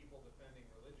example, the people defending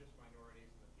religious minorities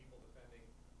and the people defending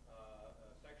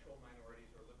sexual minorities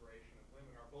or liberation of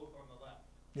women are both on the left.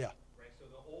 Yeah. Right. So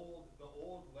the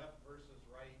old left versus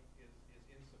right is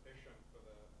insufficient for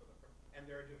the and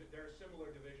there are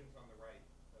similar divisions on the right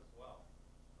as well.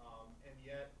 And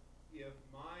yet, if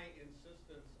my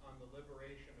insistence on the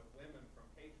liberation of women from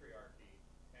patriarchy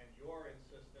and your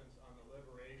insistence on the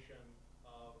liberation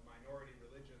of minority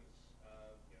religions,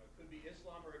 it could be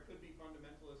Islam or it could be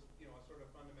fundamentalist, a sort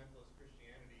of fundamentalist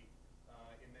Christianity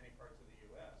in many parts of the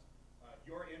U.S.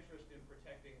 Your interest in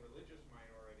protecting religious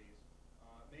minorities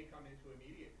may come into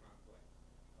immediate conflict.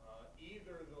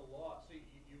 Either the law, so you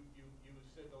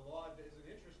said the law isn't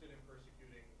interested in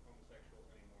persecuting homosexuals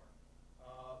anymore,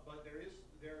 but there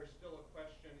is still a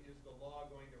question: is the law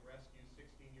going to rescue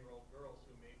 16-year-old girls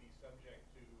who may be subject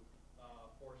to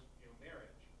forced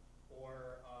marriage?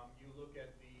 Or you look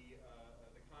at the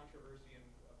controversy, and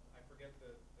I forget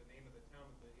the name name of the town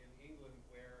in England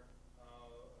where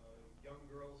young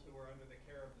girls who were under the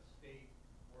care of the state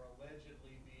were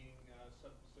allegedly being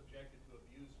subjected to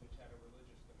abuse which had a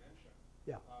religious dimension.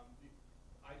 Yeah.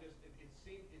 It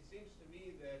seems to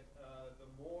me that the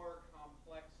more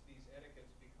complex these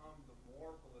etiquettes become, the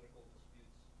more political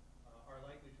disputes are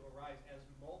likely to arise as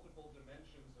multiple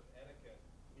dimensions of etiquette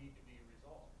need to be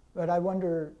resolved. But I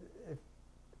wonder if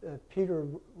Peter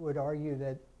would argue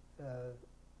that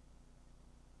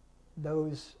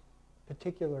those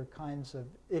particular kinds of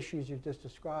issues you just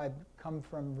described come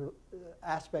from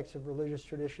aspects of religious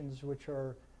traditions which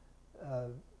are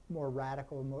more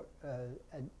radical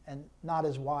and not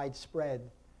as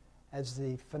widespread as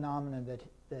the phenomenon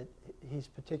that he's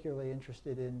particularly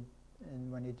interested in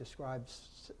when he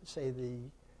describes, say, the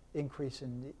increase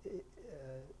in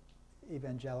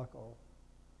evangelical.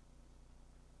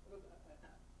 Look,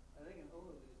 I think in all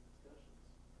of these discussions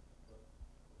about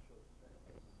social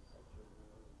practice and cultural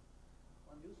realism,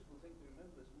 one useful thing to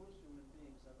remember is most human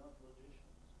beings are not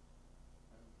logicians.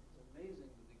 And it's amazing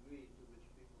the degree to which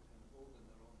people can hold in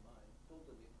their own mind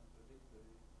totally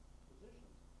contradictory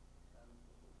positions. And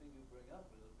the thing you bring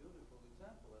up is a beautiful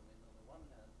example. I mean, on the one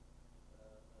hand,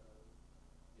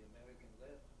 the American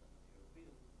left and the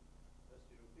European, West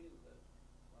European left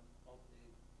want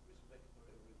ultimately respect for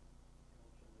every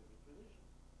culture and every tradition.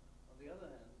 On the other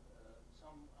hand,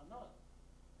 some are not.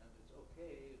 And it's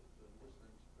okay if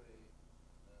Muslims pray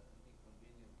in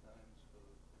inconvenient times for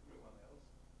everyone else,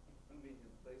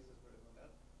 inconvenient places for everyone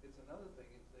else. It's another thing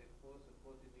if they force a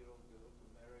 14-year-old girl to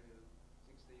marry a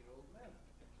 60-year-old man.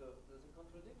 So there's a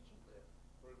contradiction there.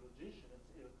 For a logician, it's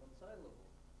irreconcilable.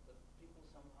 But people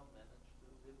somehow manage to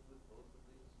live with both of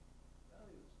these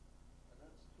values. And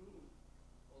that's true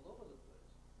all over the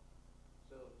place.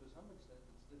 So to some extent,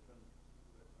 it's different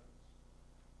reference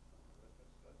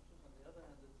structures. On the other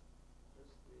hand, it's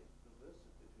just the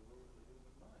diversity, if you will, of the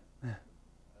human mind.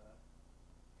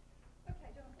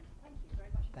 Okay, Jonathan, thank you very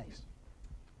much. Thanks.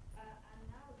 And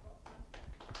now we've got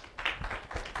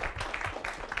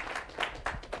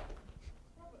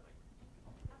Robert.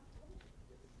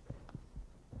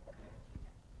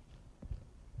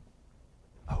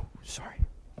 Oh, sorry.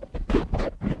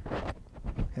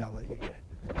 Yeah, I'll let you get it.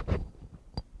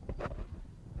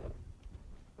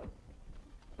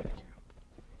 Thank you.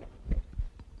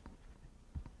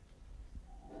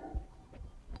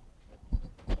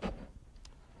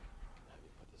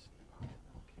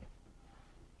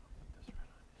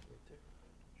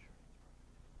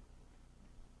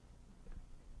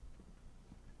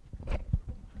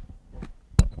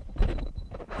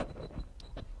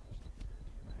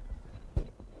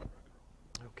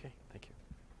 Okay, thank you.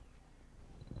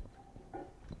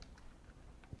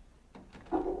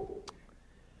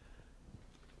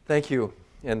 Thank you,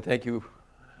 and thank you.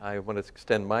 I want to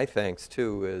extend my thanks,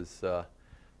 too, as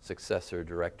successor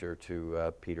director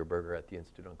to Peter Berger at the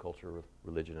Institute on Culture,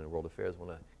 Religion, and World Affairs. I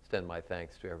want to extend my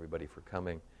thanks to everybody for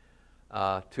coming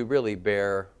to really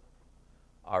bear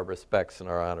our respects and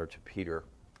our honor to Peter.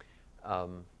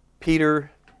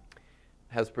 Peter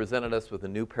has presented us with a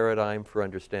new paradigm for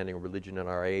understanding religion in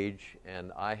our age,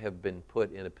 and I have been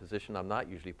put in a position I'm not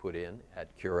usually put in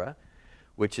at Cura,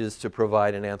 which is to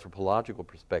provide an anthropological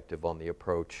perspective on the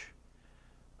approach.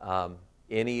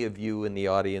 Any of you in the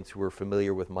audience who are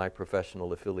familiar with my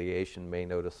professional affiliation may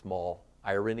note a small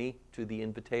irony to the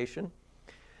invitation,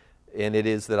 and it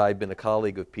is that I've been a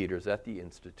colleague of Peter's at the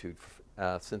Institute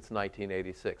since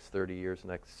 1986, 30 years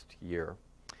next year.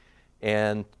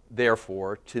 And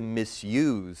therefore, to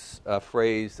misuse a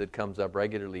phrase that comes up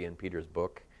regularly in Peter's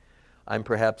book, I'm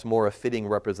perhaps more a fitting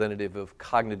representative of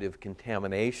cognitive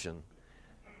contamination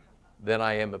than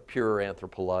I am a pure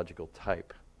anthropological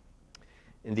type.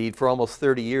 Indeed, for almost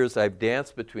 30 years, I've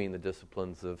danced between the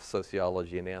disciplines of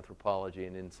sociology and anthropology,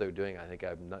 and in so doing, I think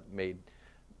I've made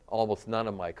almost none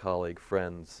of my colleague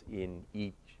friends in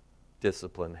each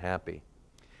discipline happy.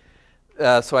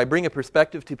 So I bring a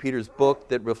perspective to Peter's book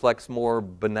that reflects more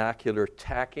binocular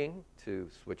tacking, to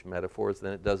switch metaphors,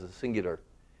 than it does a singular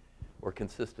or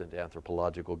consistent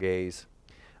anthropological gaze.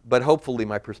 But hopefully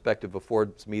my perspective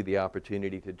affords me the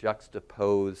opportunity to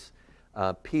juxtapose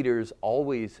Peter's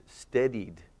always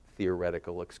steadied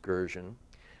theoretical excursion,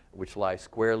 which lies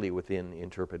squarely within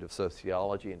interpretive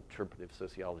sociology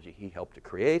he helped to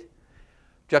create.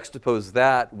 Juxtapose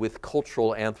that with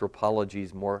cultural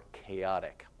anthropology's more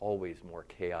chaotic, always more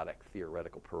chaotic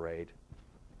theoretical parade.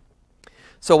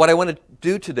 So what I want to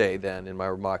do today then in my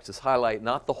remarks is highlight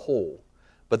not the whole,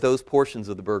 but those portions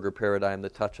of the Berger paradigm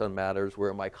that touch on matters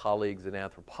where my colleagues in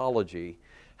anthropology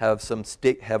have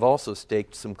also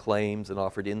staked some claims and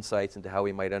offered insights into how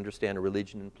we might understand a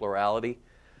religion in plurality,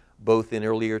 both in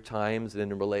earlier times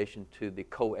and in relation to the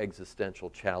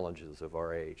coexistential challenges of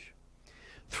our age.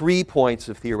 3 points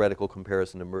of theoretical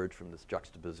comparison emerge from this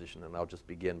juxtaposition, and I'll just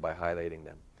begin by highlighting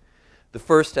them. The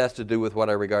first has to do with what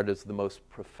I regard as the most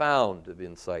profound of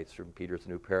insights from Peter's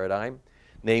new paradigm,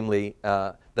 namely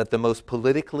that the most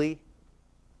politically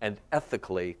and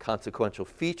ethically consequential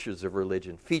feature of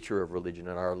religion in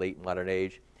our late modern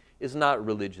age is not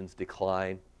religion's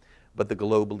decline, but the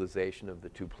globalization of the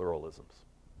two pluralisms.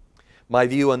 My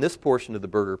view on this portion of the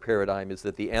Berger paradigm is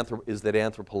that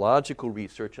anthropological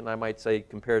research, and I might say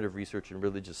comparative research in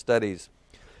religious studies,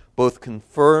 both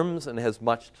confirms and has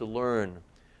much to learn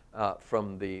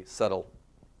from the subtle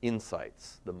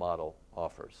insights the model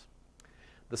offers.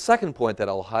 The second point that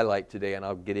I'll highlight today, and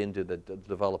I'll get into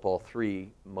develop all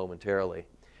three momentarily,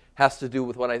 has to do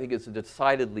with what I think is a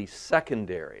decidedly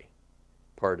secondary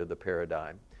part of the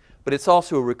paradigm, but it's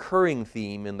also a recurring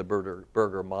theme in the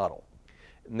Berger model.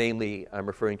 Namely, I'm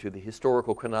referring to the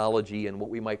historical chronology and what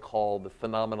we might call the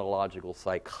phenomenological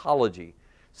psychology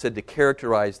said to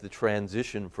characterize the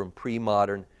transition from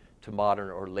pre-modern to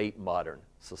modern or late modern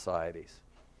societies.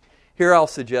 Here I'll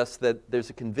suggest that there's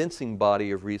a convincing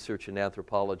body of research in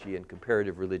anthropology and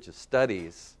comparative religious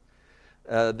studies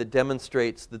that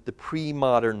demonstrates that the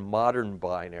pre-modern-modern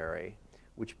binary,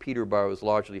 which Peter borrows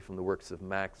largely from the works of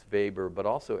Max Weber, but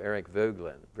also Eric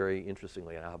Voegelin, very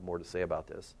interestingly, and I'll have more to say about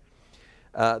this,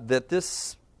 that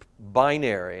this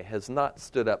binary has not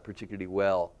stood up particularly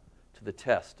well to the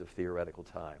test of theoretical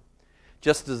time.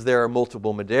 Just as there are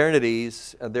multiple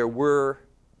modernities, there were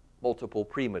multiple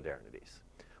pre-modernities.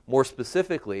 More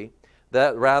specifically,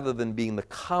 that rather than being the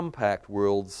compact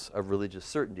worlds of religious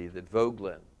certainty that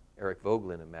Eric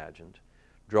Voegelin imagined,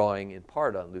 drawing in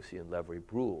part on Lucien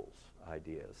Levy-Bruhl's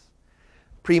ideas,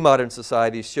 pre-modern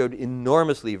societies showed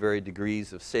enormously varied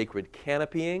degrees of sacred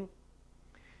canopying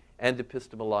and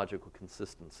epistemological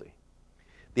consistency.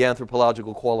 The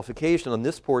anthropological qualification on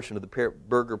this portion of the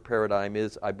Berger paradigm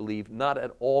is, I believe, not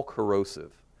at all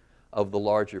corrosive of the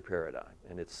larger paradigm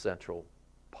and its central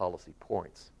policy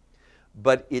points.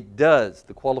 But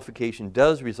the qualification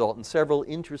does result in several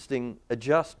interesting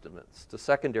adjustments to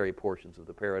secondary portions of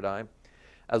the paradigm,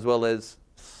 as well as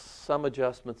some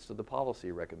adjustments to the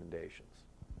policy recommendations.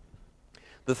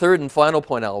 The third and final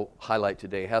point I'll highlight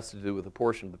today has to do with a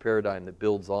portion of the paradigm that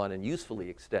builds on and usefully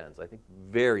extends, I think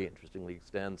very interestingly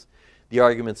extends, the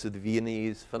arguments of the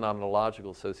Viennese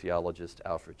phenomenological sociologist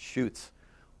Alfred Schutz,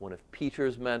 one of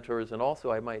Peter's mentors, and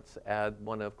also I might add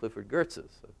one of Clifford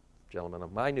Geertz's, a gentleman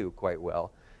I knew quite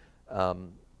well,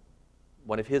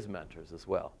 one of his mentors as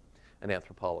well, an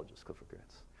anthropologist, Clifford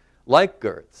Geertz. Like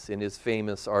Geertz, in his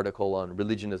famous article on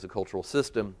religion as a cultural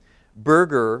system,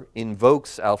 Berger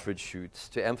invokes Alfred Schutz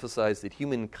to emphasize that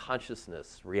human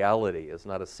consciousness, reality, is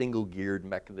not a single-geared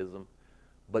mechanism,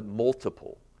 but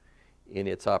multiple in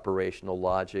its operational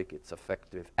logic, its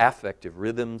affective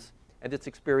rhythms, and its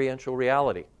experiential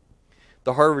reality.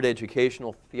 The Harvard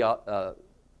educational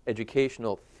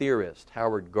theorist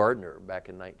Howard Gardner, back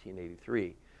in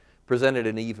 1983, presented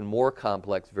an even more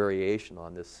complex variation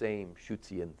on this same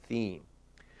Schutzian theme.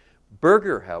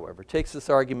 Berger, however, takes this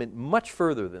argument much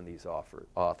further than these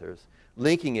authors,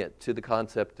 linking it to the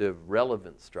concept of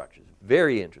relevance structures.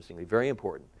 Very interestingly, very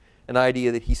important, an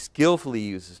idea that he skillfully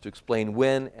uses to explain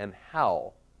when and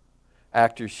how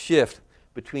actors shift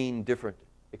between different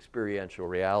experiential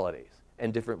realities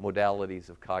and different modalities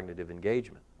of cognitive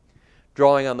engagement.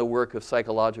 Drawing on the work of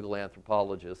psychological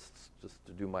anthropologists, just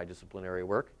to do my disciplinary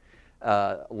work,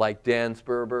 like Dan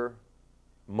Sperber,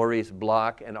 Maurice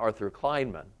Bloch, and Arthur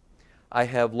Kleinman, I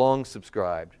have long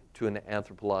subscribed to an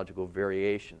anthropological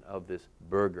variation of this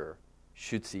Berger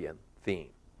Schutzian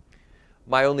theme.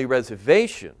 My only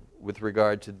reservation with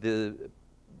regard to the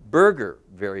Berger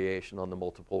variation on the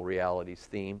multiple realities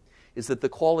theme is that the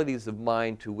qualities of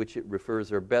mind to which it refers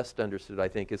are best understood, I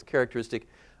think, as characteristic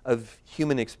of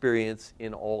human experience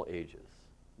in all ages,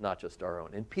 not just our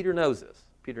own. And Peter knows this.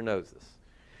 Peter knows this.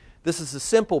 This is a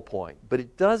simple point, but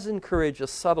it does encourage a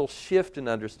subtle shift in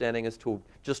understanding as to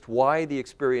just why the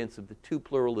experience of the two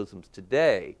pluralisms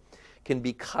today can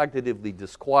be cognitively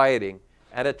disquieting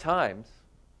and at times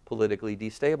politically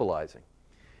destabilizing.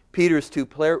 Peter's two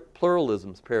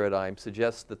pluralisms paradigm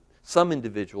suggests that some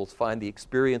individuals find the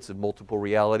experience of multiple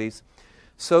realities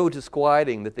so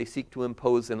disquieting that they seek to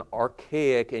impose an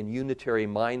archaic and unitary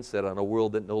mindset on a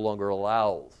world that no longer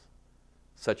allows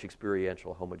such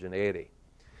experiential homogeneity.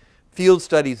 Field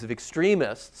studies of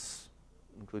extremists,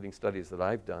 including studies that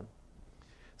I've done,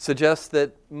 suggest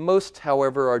that most,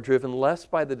 however, are driven less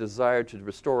by the desire to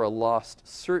restore a lost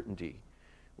certainty,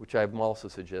 which I'm also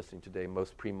suggesting today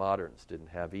most pre-moderns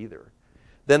didn't have either,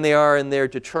 than they are in their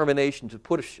determination to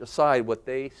push aside what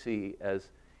they see as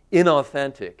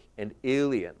inauthentic and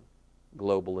alien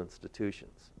global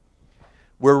institutions.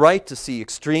 We're right to see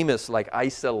extremists like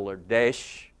ISIL or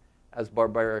Daesh as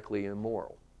barbarically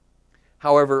immoral.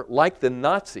 However, like the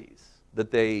Nazis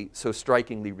that they so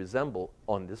strikingly resemble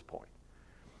on this point,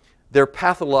 their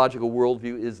pathological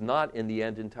worldview is not in the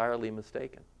end entirely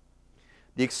mistaken.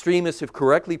 The extremists have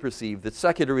correctly perceived that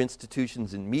secular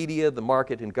institutions in media, the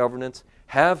market, and governance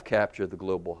have captured the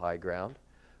global high ground,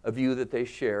 a view that they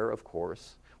share, of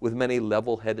course, with many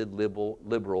level-headed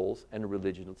liberals and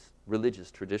religious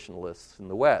traditionalists in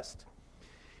the West.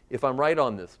 If I'm right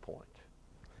on this point,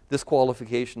 this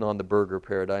qualification on the Berger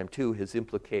paradigm, too, has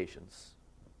implications,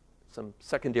 some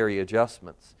secondary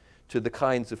adjustments to the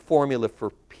kinds of formula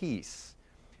for peace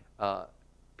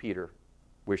Peter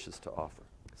wishes to offer.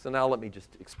 So now let me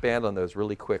just expand on those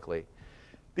really quickly.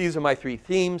 These are my three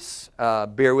themes.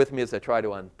 Bear with me as I try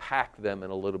to unpack them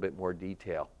in a little bit more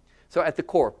detail. So at the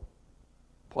core,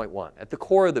 point one, at the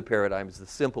core of the paradigm is the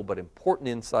simple but important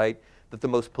insight that the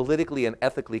most politically and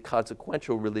ethically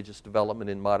consequential religious development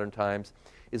in modern times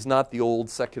is not the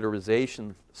old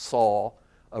secularization saw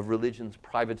of religion's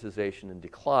privatization and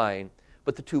decline,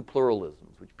 but the two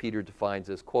pluralisms, which Peter defines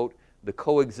as, quote, the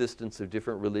coexistence of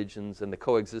different religions and the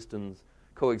coexistence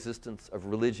of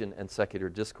religion and secular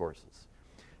discourses,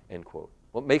 end quote.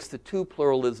 What makes the two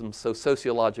pluralisms so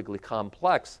sociologically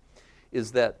complex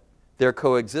is that their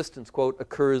coexistence, quote,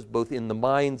 occurs both in the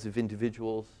minds of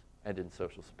individuals and in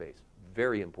social space.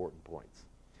 Very important points.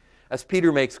 As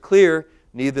Peter makes clear,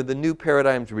 neither the new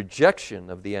paradigm's rejection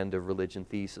of the end of religion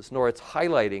thesis nor its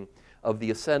highlighting of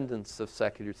the ascendance of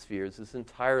secular spheres is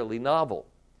entirely novel.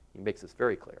 He makes this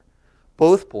very clear.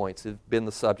 Both points have been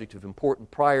the subject of important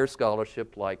prior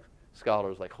scholarship, like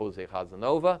scholars like Jose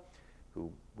Casanova,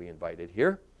 who we invited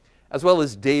here, as well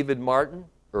as David Martin,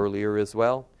 earlier as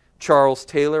well, Charles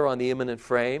Taylor on the immanent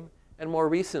frame, and more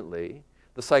recently,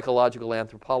 the psychological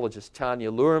anthropologist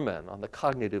Tanya Luhrmann on the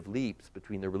cognitive leaps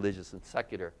between the religious and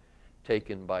secular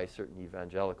taken by certain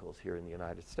evangelicals here in the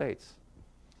United States.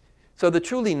 So the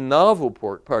truly novel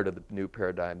part of the new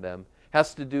paradigm, then,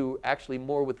 has to do actually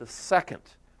more with the second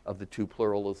of the two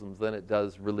pluralisms than it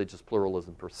does religious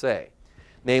pluralism per se.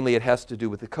 Namely, it has to do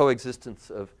with the coexistence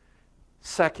of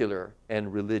secular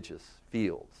and religious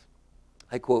fields.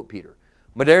 I quote Peter,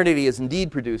 "Modernity has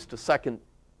indeed produced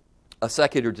a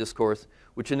secular discourse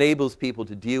which enables people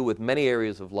to deal with many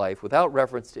areas of life without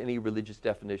reference to any religious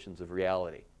definitions of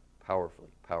reality." Powerfully,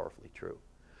 powerfully true.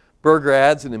 Berger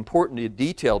adds an important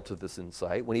detail to this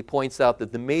insight when he points out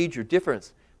that the major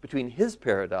difference between his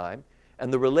paradigm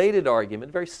and the related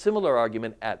argument, very similar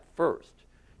argument at first,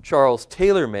 Charles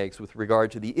Taylor makes with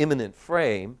regard to the immanent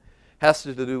frame, has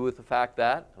to do with the fact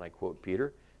that, and I quote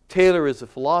Peter, Taylor is a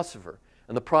philosopher,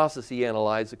 and the process he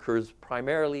analyzes occurs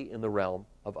primarily in the realm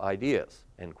of ideas,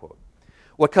 end quote.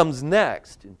 What comes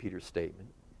next in Peter's statement,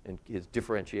 and his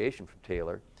differentiation from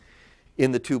Taylor,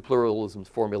 in the two pluralisms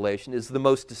formulation is the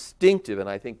most distinctive and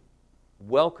I think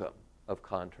welcome of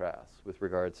contrasts with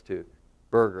regards to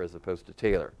Berger as opposed to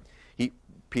Taylor.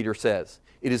 Peter says,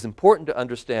 "It is important to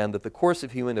understand that the course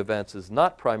of human events is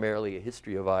not primarily a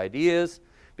history of ideas,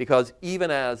 because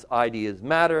even as ideas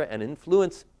matter and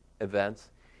influence events,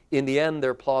 in the end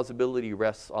their plausibility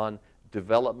rests on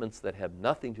developments that have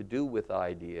nothing to do with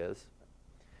ideas,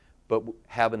 but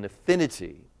have an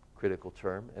affinity, critical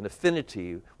term, an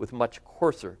affinity with much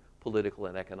coarser political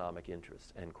and economic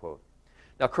interests," end quote.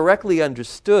 Now, correctly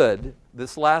understood,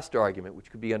 this last argument,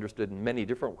 which could be understood in many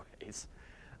different ways,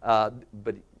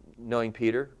 but knowing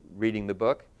Peter, reading the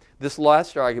book, this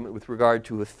last argument with regard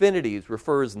to affinities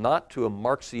refers not to a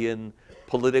Marxian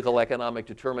political economic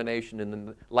determination in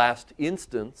the last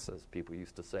instance, as people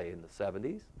used to say in the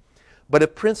 70s, but a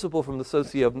principle from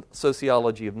the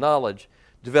sociology of knowledge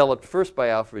developed first by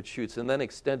Alfred Schutz and then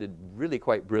extended really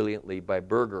quite brilliantly by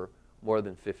Berger more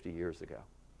than 50 years ago.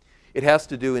 It has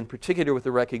to do in particular with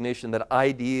the recognition that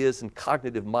ideas and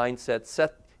cognitive mindsets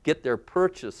get their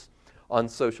purchase on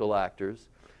social actors,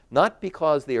 not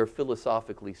because they are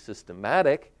philosophically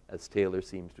systematic, as Taylor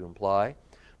seems to imply,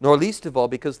 nor least of all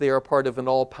because they are part of an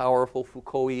all-powerful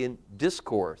Foucaultian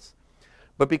discourse,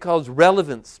 but because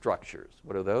relevant structures,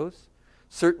 what are those?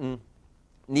 Certain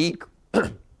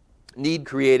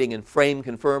need-creating and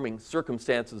frame-confirming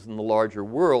circumstances in the larger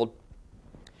world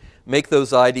make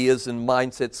those ideas and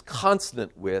mindsets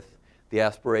consonant with the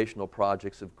aspirational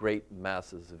projects of great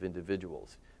masses of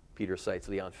individuals. Peter cites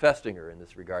Leon Festinger in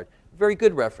this regard. Very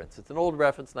good reference. It's an old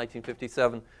reference,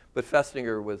 1957, but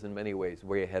Festinger was in many ways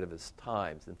way ahead of his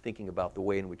times in thinking about the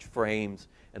way in which frames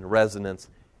and resonance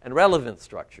and relevant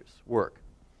structures work.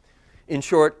 In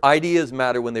short, ideas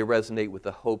matter when they resonate with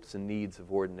the hopes and needs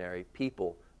of ordinary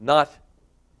people, not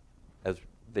as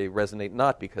they resonate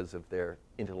not because of their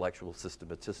intellectual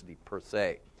systematicity per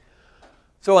se.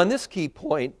 So on this key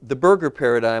point, the Berger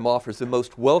paradigm offers the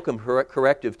most welcome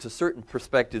corrective to certain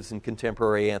perspectives in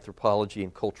contemporary anthropology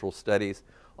and cultural studies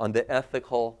on the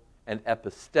ethical and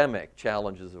epistemic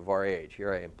challenges of our age.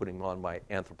 Here I am putting on my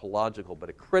anthropological, but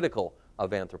a critical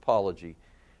of anthropology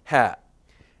hat.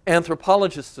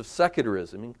 Anthropologists of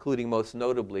secularism, including most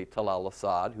notably Talal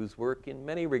Asad, whose work in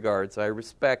many regards I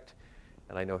respect,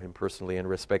 and I know him personally and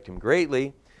respect him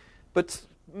greatly, but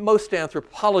most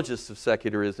anthropologists of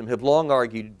secularism have long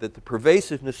argued that the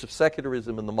pervasiveness of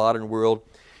secularism in the modern world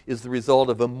is the result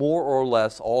of a more or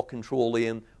less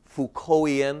all-controlling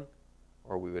Foucaultian,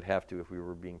 or we would have to if we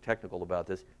were being technical about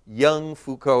this, young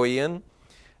Foucaultian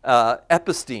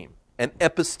episteme, an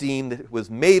episteme that was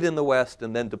made in the West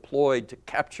and then deployed to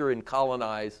capture and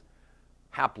colonize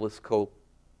hapless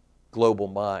global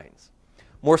minds.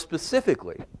 More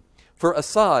specifically, for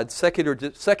Assad,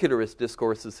 secularist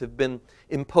discourses have been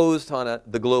imposed on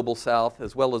the global South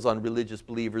as well as on religious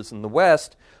believers in the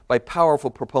West by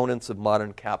powerful proponents of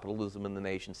modern capitalism and the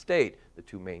nation state, the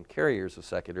two main carriers of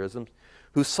secularism,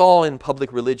 who saw in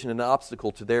public religion an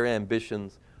obstacle to their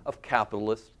ambitions of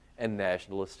capitalist and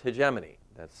nationalist hegemony.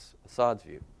 That's Assad's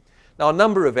view. Now, a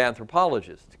number of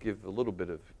anthropologists, to give a little bit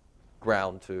of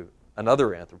ground to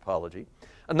another anthropology,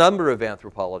 a number of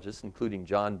anthropologists, including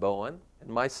John Bowen and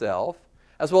myself,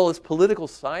 as well as political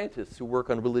scientists who work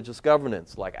on religious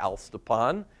governance, like Al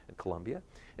Stepan in Colombia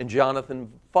and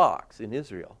Jonathan Fox in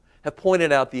Israel, have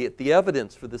pointed out the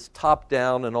evidence for this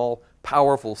top-down and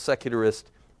all-powerful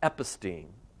secularist episteme,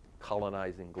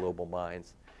 colonizing global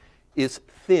minds, is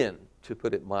thin, to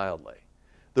put it mildly.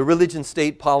 The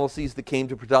religion-state policies that came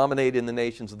to predominate in the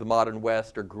nations of the modern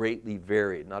West are greatly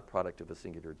varied, not product of a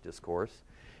singular discourse,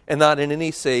 and not in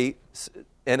any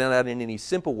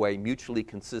simple way mutually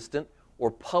consistent or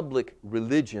public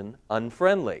religion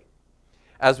unfriendly.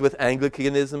 As with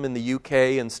Anglicanism in the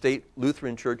UK and state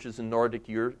Lutheran churches in Nordic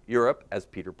Europe, as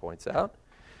Peter points out,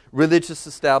 religious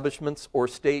establishments or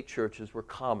state churches were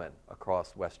common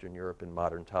across Western Europe in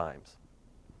modern times.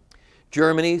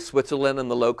 Germany, Switzerland,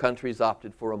 and the Low Countries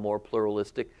opted for a more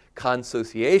pluralistic,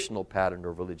 consociational pattern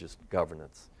of religious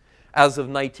governance. As of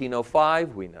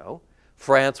 1905, we know,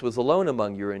 France was alone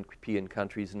among European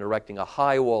countries in erecting a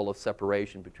high wall of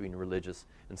separation between religious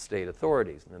and state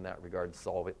authorities, and in that regard it's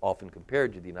often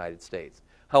compared to the United States.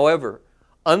 However,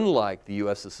 unlike the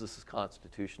USSR's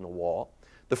constitutional wall,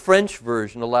 the French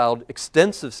version allowed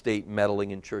extensive state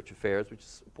meddling in church affairs, which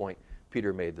is a point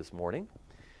Peter made this morning.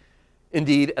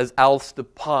 Indeed, as Al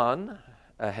Stepan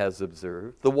has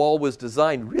observed, the wall was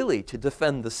designed really to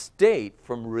defend the state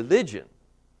from religion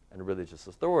and religious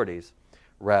authorities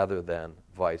rather than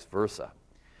vice versa.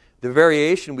 The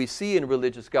variation we see in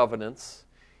religious governance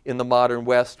in the modern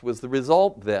West was the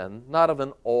result then not of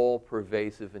an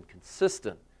all-pervasive and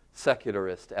consistent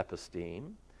secularist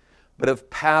episteme, but of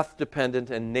path-dependent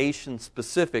and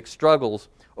nation-specific struggles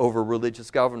over religious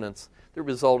governance that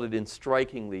resulted in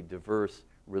strikingly diverse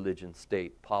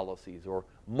religion-state policies, or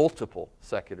multiple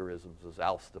secularisms, as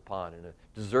Al Stepan, in a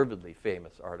deservedly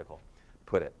famous article,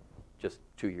 put it just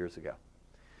 2 years ago.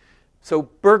 So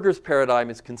Berger's paradigm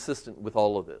is consistent with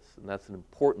all of this, and that's an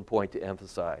important point to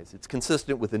emphasize. It's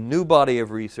consistent with a new body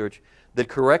of research that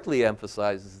correctly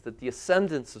emphasizes that the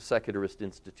ascendance of secularist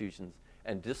institutions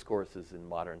and discourses in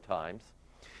modern times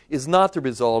is not the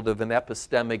result of an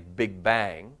epistemic Big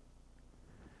Bang,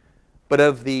 but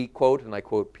of the, quote, and I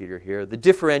quote Peter here, the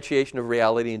differentiation of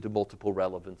reality into multiple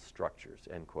relevant structures,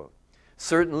 end quote.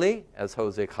 Certainly, as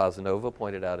Jose Casanova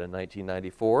pointed out in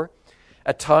 1994,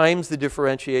 at times the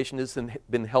differentiation has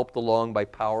been helped along by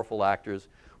powerful actors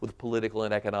with political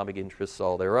and economic interests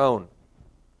all their own.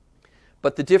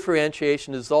 But the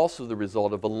differentiation is also the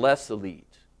result of a less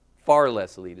elite, far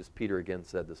less elite, as Peter again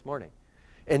said this morning,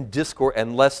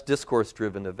 and less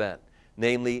discourse-driven event,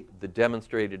 namely the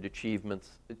demonstrated achievements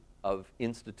of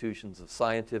institutions of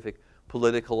scientific,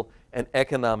 political, and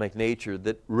economic nature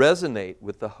that resonate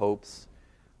with the hopes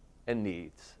and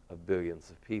needs of billions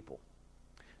of people.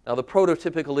 Now, the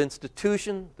prototypical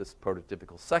institution, this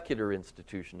prototypical secular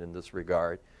institution in this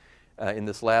regard, in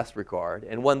this last regard,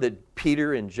 and one that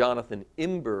Peter and Jonathan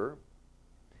Imber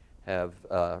have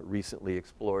recently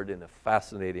explored in a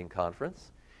fascinating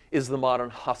conference, is the modern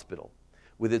hospital,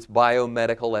 with its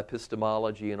biomedical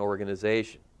epistemology and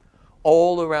organization.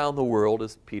 All around the world,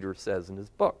 as Peter says in his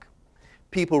book,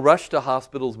 people rush to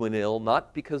hospitals when ill,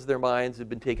 not because their minds have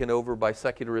been taken over by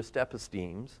secularist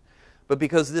epistemes, but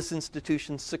because this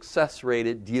institution's success rate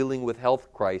at dealing with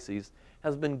health crises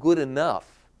has been good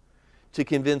enough to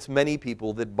convince many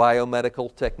people that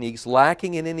biomedical techniques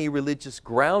lacking in any religious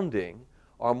grounding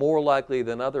are more likely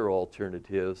than other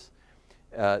alternatives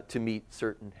to meet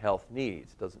certain health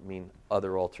needs. Doesn't mean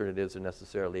other alternatives are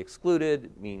necessarily excluded.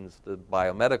 It means the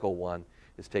biomedical one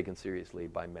is taken seriously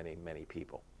by many, many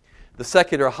people. The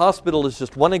secular hospital is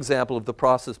just one example of the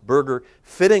process Berger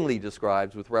fittingly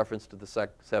describes with reference to the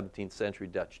 17th century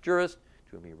Dutch jurist,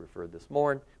 to whom he referred this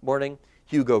morning,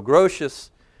 Hugo Grotius,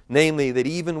 namely that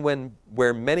even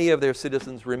where many of their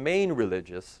citizens remain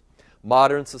religious,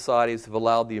 modern societies have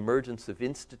allowed the emergence of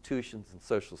institutions and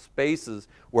social spaces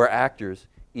where actors,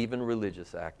 even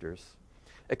religious actors,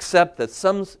 accept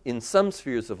that in some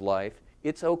spheres of life,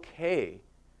 it's okay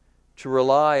to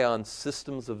rely on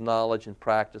systems of knowledge and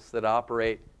practice that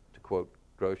operate, to quote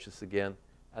Grotius again,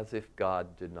 as if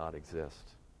God did not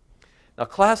exist. Now,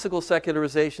 classical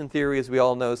secularization theory, as we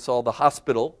all know, saw the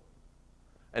hospital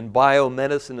and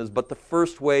biomedicine as but the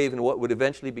first wave in what would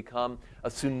eventually become a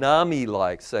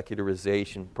tsunami-like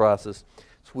secularization process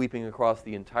sweeping across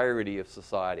the entirety of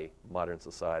society, modern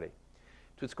society.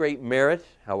 To its great merit,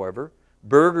 however,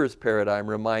 Berger's paradigm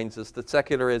reminds us that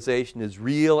secularization is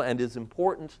real and is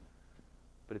important,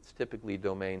 but it's typically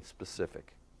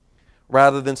domain-specific.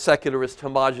 Rather than secularist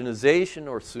homogenization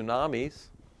or tsunamis,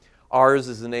 ours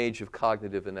is an age of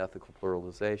cognitive and ethical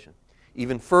pluralization.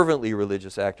 Even fervently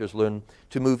religious actors learn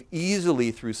to move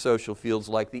easily through social fields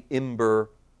like the Imber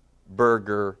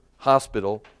Berger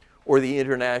Hospital or the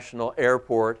International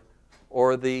Airport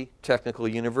or the Technical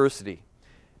University.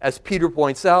 As Peter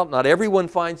points out, not everyone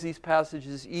finds these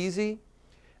passages easy.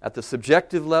 At the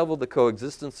subjective level, the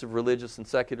coexistence of religious and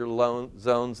secular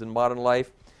zones in modern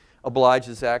life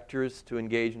obliges actors to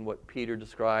engage in what Peter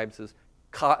describes as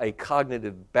a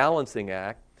cognitive balancing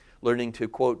act, learning to,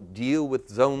 quote, deal with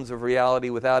zones of reality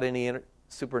without any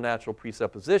supernatural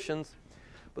presuppositions.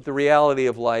 But the reality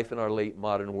of life in our late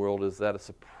modern world is that a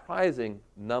surprising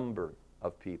number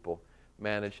of people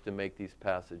manage to make these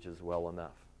passages well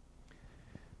enough.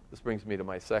 This brings me to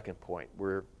my second point,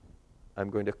 where I'm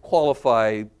going to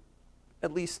qualify,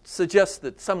 at least suggest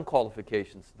that some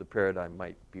qualifications to the paradigm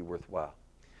might be worthwhile.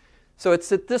 So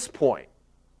it's at this point,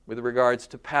 with regards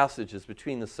to passages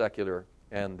between the secular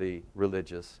and the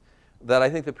religious, that I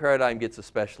think the paradigm gets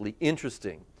especially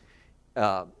interesting.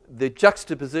 The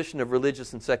juxtaposition of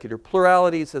religious and secular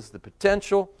pluralities has the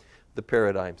potential, the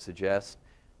paradigm suggests,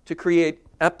 to create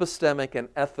epistemic and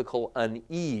ethical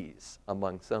unease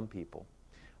among some people.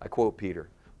 I quote Peter,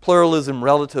 "Pluralism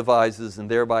relativizes and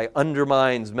thereby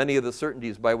undermines many of the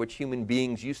certainties by which human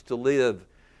beings used to live.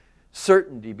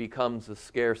 Certainty becomes a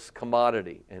scarce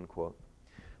commodity," end quote.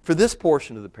 For this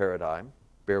portion of the paradigm,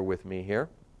 bear with me here,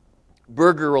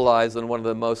 Berger relies on one of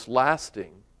the most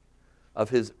lasting of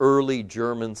his early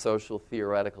German social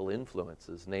theoretical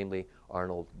influences, namely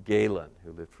Arnold Gehlen,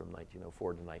 who lived from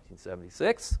 1904 to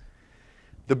 1976.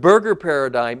 The Berger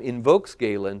paradigm invokes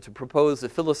Gehlen to propose a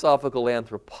philosophical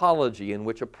anthropology in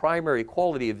which a primary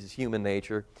quality of his human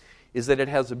nature is that it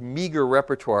has a meager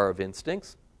repertoire of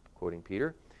instincts, quoting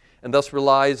Peter, and thus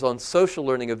relies on social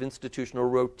learning of institutional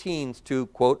routines to,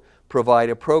 quote, provide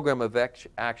a program of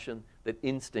action that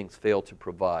instincts fail to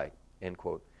provide, end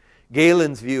quote.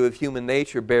 Galen's view of human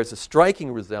nature bears a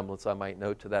striking resemblance, I might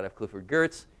note, to that of Clifford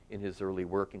Geertz in his early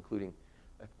work, including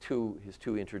his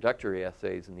two introductory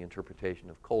essays in the interpretation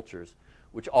of cultures,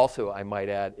 which also, I might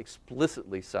add,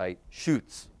 explicitly cite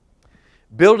Schutz.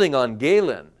 Building on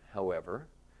Gehlen, however,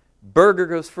 Berger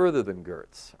goes further than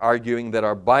Geertz, arguing that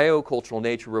our biocultural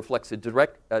nature reflects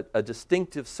a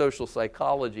distinctive social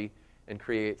psychology and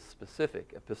creates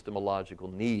specific epistemological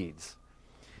needs.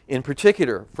 In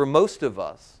particular, for most of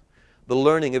us, the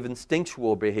learning of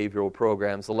instinctual behavioral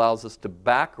programs allows us to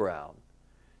background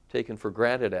taken for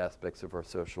granted aspects of our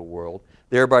social world,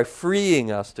 thereby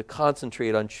freeing us to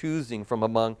concentrate on choosing from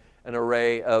among an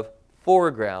array of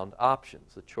foreground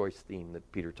options, a choice theme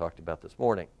that Peter talked about this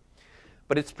morning.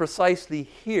 But it's precisely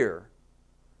here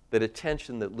that a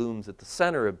tension that looms at the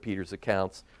center of Peter's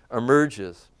accounts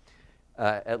emerges,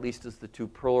 at least as the two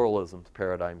pluralisms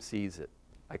paradigm sees it.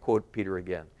 I quote Peter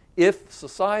again. If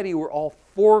society were all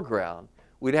foreground,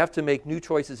 we'd have to make new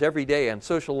choices every day and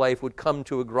social life would come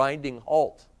to a grinding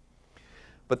halt.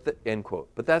 End quote.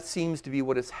 But that seems to be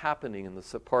what is happening in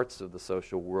the parts of the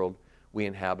social world we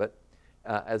inhabit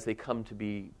as they come to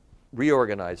be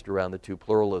reorganized around the two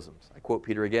pluralisms. I quote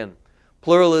Peter again.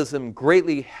 Pluralism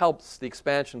greatly helps the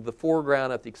expansion of the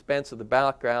foreground at the expense of the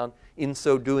background. In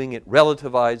so doing, it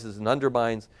relativizes and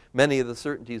undermines many of the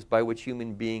certainties by which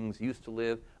human beings used to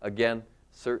live. Again,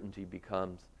 certainty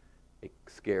becomes a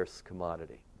scarce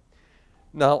commodity.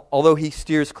 Now, although he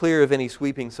steers clear of any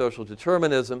sweeping social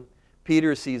determinism,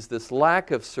 Peter sees this lack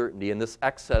of certainty and this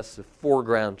excess of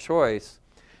foreground choice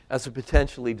as a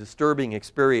potentially disturbing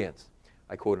experience.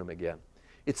 I quote him again.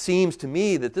 It seems to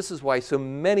me that this is why so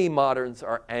many moderns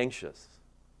are anxious,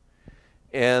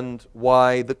 and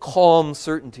why the calm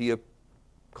certainty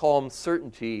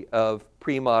of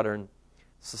pre-modern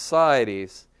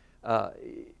societies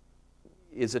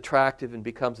is attractive and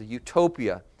becomes a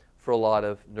utopia for a lot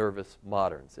of nervous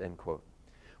moderns, end quote.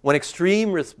 One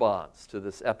extreme response to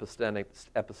this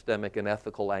epistemic and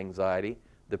ethical anxiety,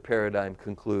 the paradigm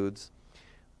concludes,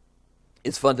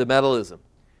 is fundamentalism,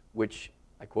 which,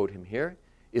 I quote him here,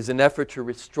 is an effort to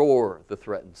restore the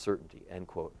threatened certainty, end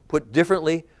quote. Put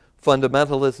differently,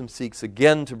 fundamentalism seeks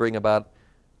again to bring about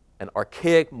an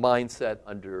archaic mindset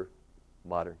under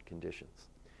modern conditions,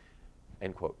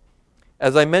 end quote.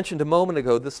 As I mentioned a moment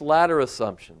ago, this latter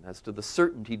assumption as to the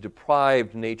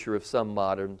certainty-deprived nature of some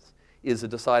moderns is a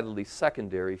decidedly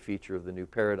secondary feature of the new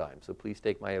paradigm, so please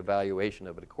take my evaluation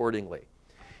of it accordingly.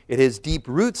 It has deep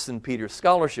roots in Peter's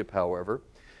scholarship, however,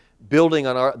 building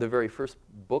on the very first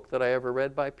book that I ever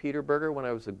read by Peter Berger when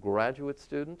I was a graduate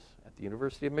student at the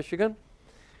University of Michigan.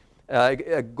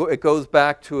 It goes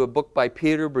back to a book by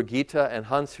Peter, Brigitte, and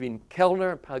Hans-Wien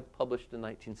Kellner, published in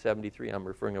 1973. I'm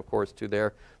referring, of course, to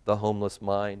their The Homeless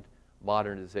Mind,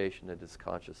 Modernization and Its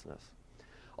Consciousness.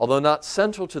 Although not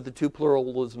central to the two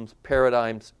pluralisms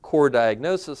paradigm's core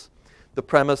diagnosis, the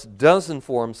premise does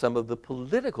inform some of the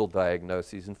political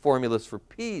diagnoses and formulas for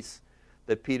peace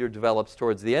that Peter develops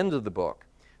towards the end of the book.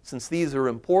 Since these are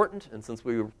important, and since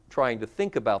we were trying to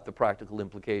think about the practical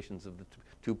implications of the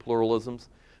two pluralisms,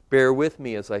 bear with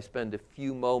me as I spend a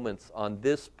few moments on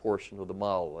this portion of the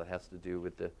model that has to do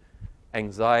with the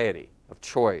anxiety of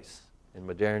choice in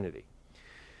modernity.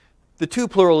 The two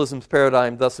pluralisms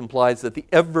paradigm thus implies that the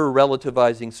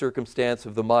ever-relativizing circumstance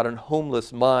of the modern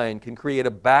homeless mind can create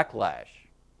a backlash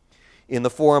in the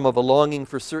form of a longing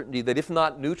for certainty that, if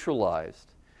not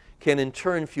neutralized, can in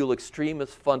turn fuel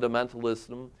extremist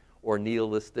fundamentalism or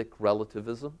nihilistic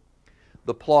relativism.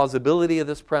 The plausibility of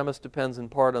this premise depends in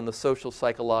part on the social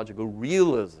psychological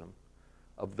realism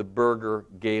of the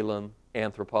Berger-Galen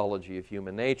anthropology of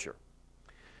human nature.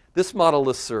 This model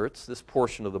asserts, this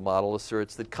portion of the model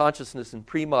asserts, that consciousness in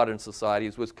pre-modern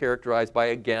societies was characterized by,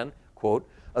 again, quote,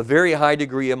 a very high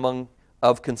degree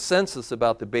of consensus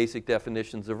about the basic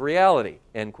definitions of reality,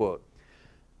 end quote.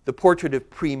 The portrait of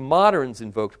pre-moderns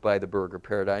invoked by the Berger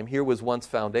paradigm here was once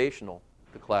foundational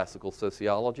to classical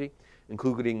sociology,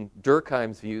 including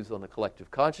Durkheim's views on the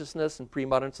collective consciousness in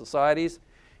pre-modern societies.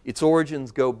 Its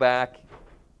origins go back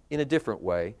in a different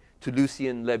way to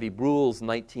Lucien Levy-Bruhl's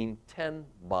 1910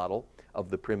 model of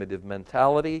the primitive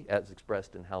mentality, as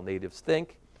expressed in How Natives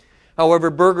Think.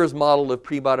 However, Berger's model of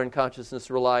pre-modern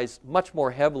consciousness relies much more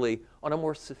heavily on a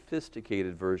more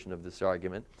sophisticated version of this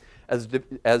argument,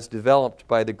 as developed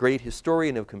by the great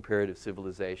historian of comparative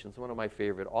civilizations, one of my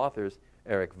favorite authors,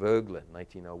 Eric Voegelin,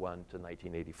 1901 to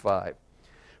 1985.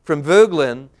 From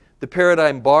Voegelin, the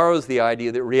paradigm borrows the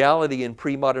idea that reality in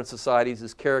pre-modern societies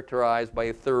is characterized by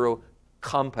a thorough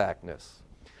compactness.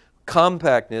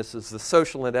 Compactness is the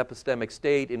social and epistemic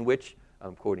state in which,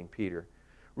 I'm quoting Peter,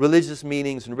 religious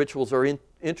meanings and rituals are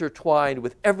intertwined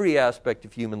with every aspect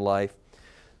of human life.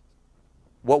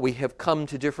 What we have come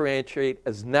to differentiate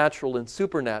as natural and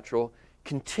supernatural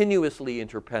continuously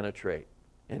interpenetrate,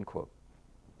 end quote.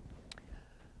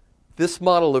 This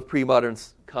model of pre-modern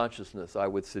consciousness, I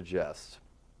would suggest,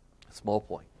 a small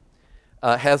point,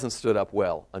 hasn't stood up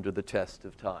well under the test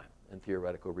of time and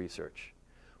theoretical research.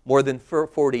 More than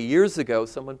 40 years ago,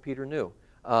 someone Peter knew,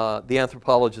 the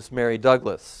anthropologist Mary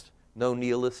Douglas, no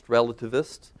nihilist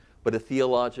relativist, but a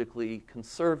theologically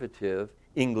conservative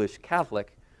English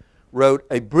Catholic, wrote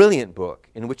a brilliant book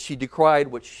in which she decried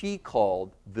what she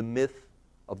called the myth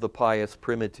of the pious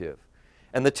primitive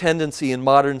and the tendency in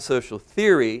modern social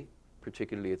theory,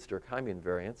 particularly its Durkheimian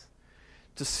variants,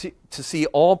 to see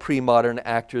all pre-modern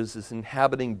actors as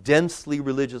inhabiting densely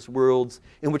religious worlds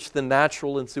in which the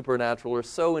natural and supernatural are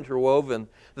so interwoven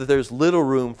that there's little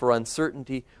room for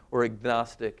uncertainty or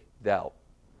agnostic doubt.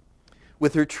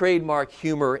 With her trademark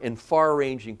humor and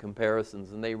far-ranging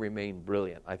comparisons, and they remain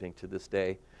brilliant, I think, to this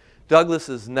day,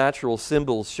 Douglas's natural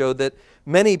symbols show that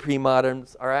many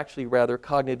pre-moderns are actually rather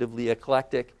cognitively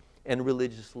eclectic and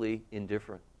religiously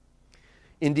indifferent.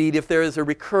 Indeed, if there is a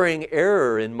recurring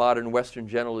error in modern Western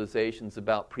generalizations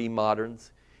about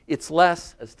pre-moderns, it's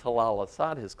less, as Talal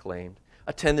Asad has claimed,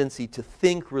 a tendency to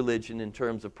think religion in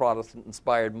terms of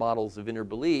Protestant-inspired models of inner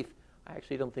belief. I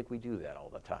actually don't think we do that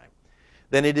all the time.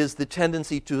 Then it is the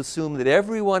tendency to assume that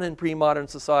everyone in pre-modern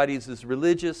societies is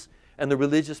religious and the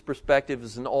religious perspective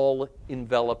is an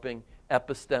all-enveloping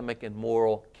epistemic and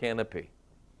moral canopy.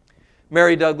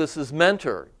 Mary Douglas's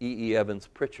mentor, E. Evans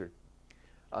Pritchard,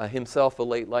 himself a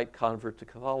late light convert to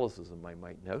Catholicism, I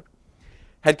might note,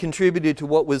 had contributed to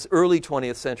what was early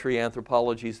 20th century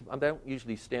anthropology's, I don't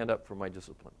usually stand up for my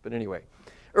discipline, but anyway,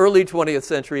 early 20th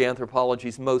century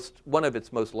anthropology's one of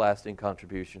its most lasting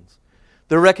contributions.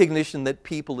 The recognition that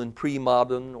people in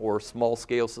pre-modern or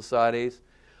small-scale societies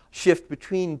shift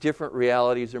between different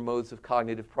realities or modes of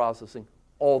cognitive processing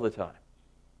all the time.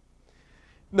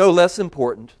 No less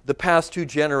important, the past 2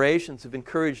 generations have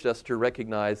encouraged us to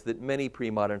recognize that many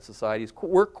pre-modern societies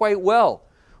work quite well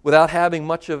without having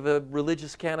much of a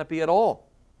religious canopy at all.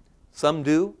 Some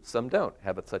do, some don't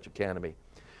have such a canopy.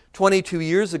 22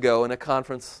 years ago, in a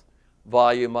conference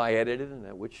volume I edited, and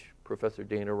at which Professor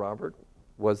Dana Robert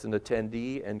was an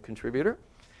attendee and contributor,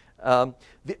 an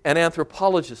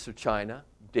anthropologist of China,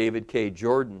 David K.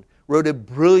 Jordan, wrote a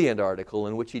brilliant article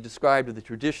in which he described the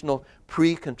traditional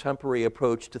pre-contemporary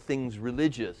approach to things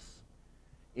religious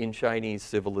in Chinese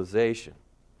civilization.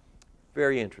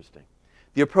 Very interesting.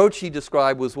 The approach he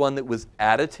described was one that was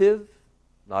additive,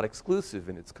 not exclusive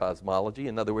in its cosmology.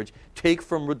 In other words, take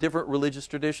from different religious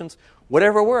traditions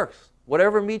whatever works,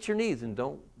 whatever meets your needs, and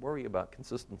don't worry about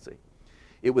consistency.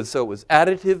 It was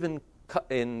additive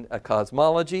in a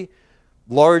cosmology,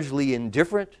 largely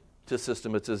indifferent to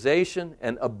systematization,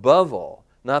 and above all,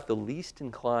 not the least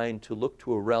inclined to look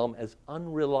to a realm as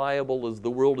unreliable as the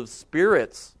world of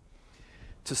spirits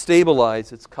to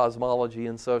stabilize its cosmology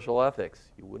and social ethics.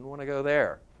 You wouldn't want to go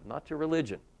there, not to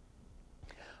religion.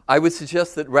 I would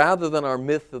suggest that rather than our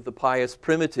myth of the pious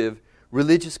primitive,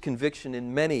 religious conviction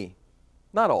in many,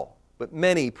 not all, but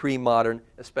many pre-modern,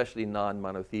 especially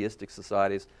non-monotheistic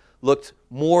societies, looked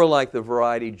more like the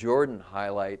variety Jordan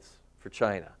highlights for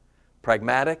China.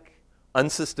 Pragmatic,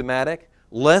 unsystematic,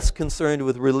 less concerned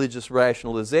with religious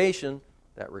rationalization,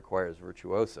 that requires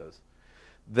virtuosos,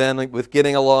 than with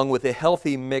getting along with a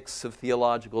healthy mix of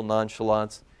theological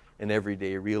nonchalance and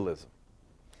everyday realism.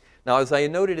 Now, as I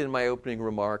noted in my opening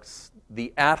remarks,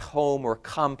 the at-home or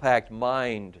compact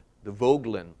mind, the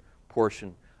Vogelin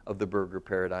portion of the Berger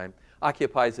paradigm,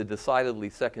 occupies a decidedly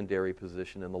secondary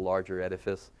position in the larger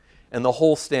edifice, and the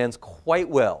whole stands quite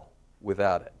well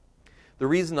without it. The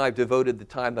reason I've devoted the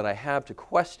time that I have to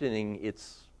questioning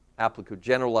its applicable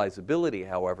generalizability,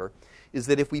 however, is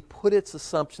that if we put its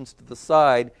assumptions to the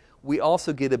side, we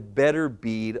also get a better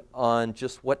bead on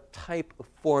just what type of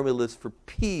formulas for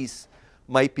peace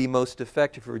might be most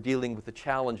effective for dealing with the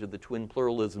challenge of the twin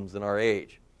pluralisms in our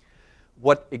age.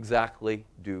 What exactly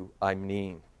do I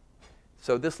mean?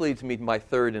 So this leads me to my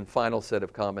third and final set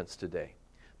of comments today.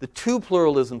 The two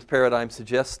pluralisms paradigm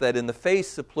suggests that in the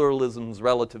face of pluralism's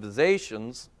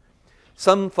relativizations,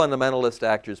 some fundamentalist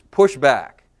actors push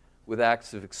back with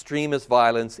acts of extremist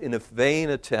violence in a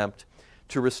vain attempt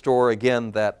to restore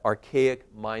again that archaic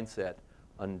mindset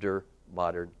under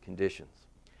modern conditions.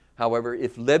 However,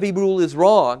 if Lévi-Brühl is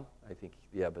wrong, I think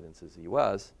the evidence is he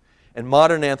was, and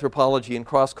modern anthropology and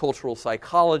cross-cultural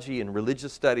psychology and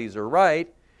religious studies are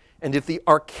right, and if the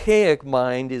archaic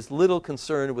mind is little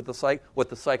concerned with what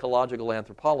the psychological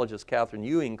anthropologist Catherine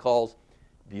Ewing calls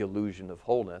the illusion of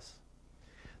wholeness,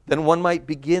 then one might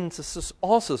begin to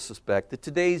also suspect that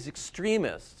today's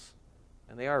extremists,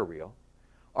 and they are real,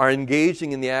 are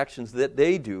engaging in the actions that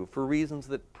they do for reasons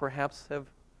that perhaps have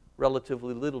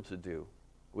relatively little to do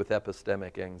with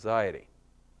epistemic anxiety.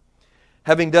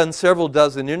 Having done several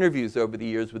dozen interviews over the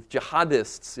years with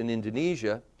jihadists in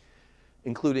Indonesia,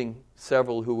 including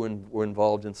several who were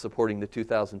involved in supporting the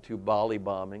 2002 Bali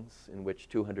bombings, in which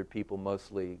 200 people,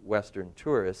 mostly Western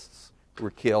tourists, were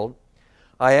killed,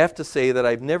 I have to say that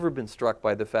I've never been struck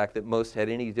by the fact that most had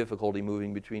any difficulty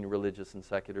moving between religious and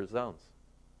secular zones.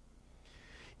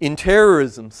 In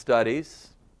terrorism studies,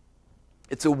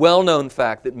 it's a well-known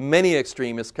fact that many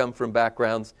extremists come from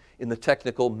backgrounds in the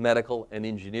technical, medical, and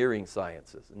engineering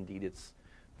sciences. Indeed, it's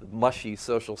the mushy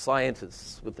social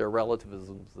scientists with their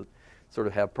relativisms that sort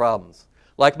of have problems.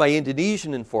 Like my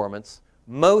Indonesian informants,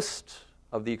 most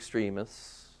of the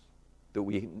extremists that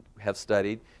we have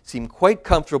studied seem quite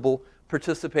comfortable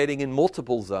participating in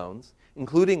multiple zones,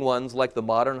 including ones like the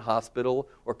modern hospital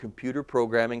or computer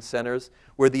programming centers,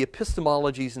 where the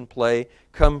epistemologies in play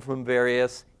come from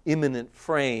various immanent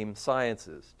frame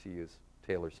sciences, to use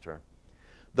Taylor's term.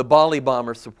 The Bali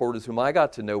bomber supporters whom I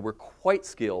got to know were quite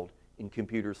skilled in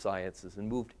computer sciences and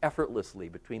moved effortlessly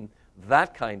between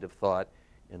that kind of thought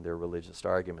and their religious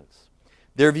arguments.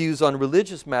 Their views on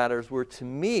religious matters were, to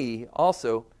me,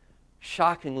 also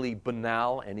shockingly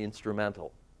banal and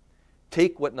instrumental.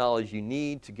 Take what knowledge you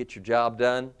need to get your job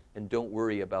done and don't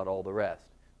worry about all the rest.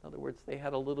 In other words, they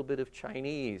had a little bit of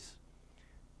Chinese,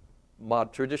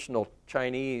 traditional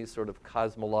Chinese sort of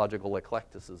cosmological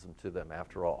eclecticism to them,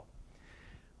 after all.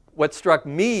 What struck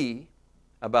me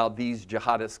about these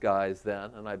jihadist guys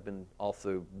then, and I've been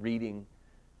also reading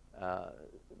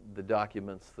the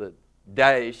documents that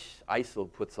Daesh,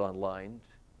 ISIL, puts online,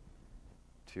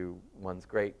 to one's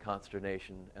great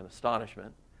consternation and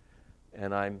astonishment,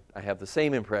 and I have the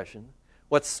same impression.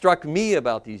 What struck me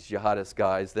about these jihadist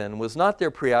guys then was not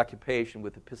their preoccupation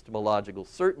with epistemological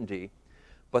certainty,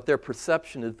 but their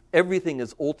perception of everything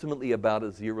is ultimately about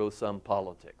a zero-sum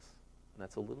politics. And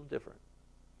that's a little different.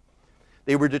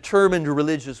 They were determined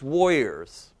religious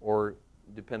warriors, or,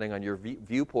 depending on your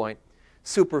viewpoint,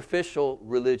 superficial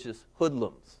religious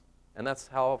hoodlums. And that's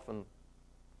how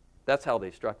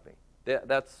they struck me.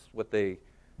 That's what they,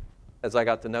 as I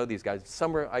got to know these guys,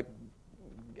 some were,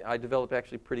 I developed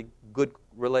actually pretty good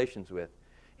relations with.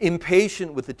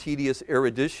 Impatient with the tedious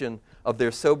erudition of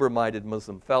their sober-minded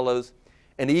Muslim fellows,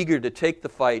 and eager to take the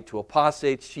fight to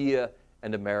apostates, Shia,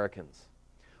 and Americans.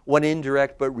 One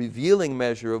indirect but revealing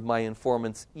measure of my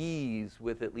informant's ease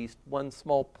with at least one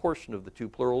small portion of the two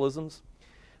pluralisms,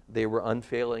 they were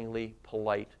unfailingly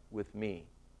polite with me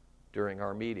during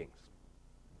our meetings.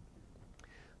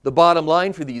 The bottom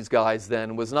line for these guys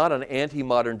then was not an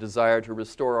anti-modern desire to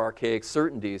restore archaic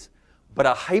certainties, but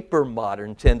a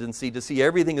hyper-modern tendency to see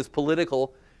everything as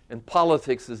political and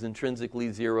politics as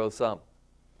intrinsically zero-sum.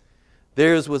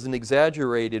 Theirs was an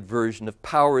exaggerated version of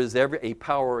a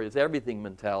power is everything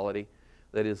mentality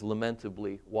that is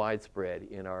lamentably widespread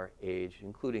in our age,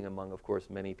 including among, of course,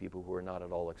 many people who are not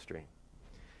at all extreme.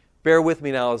 Bear with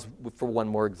me now for one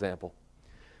more example.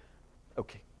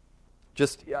 Okay.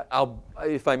 Just,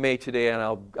 if I may today, and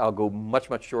I'll go much,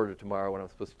 much shorter tomorrow when I'm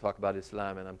supposed to talk about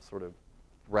Islam, and I'm sort of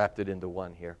wrapped it into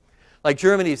one here. Like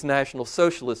Germany's National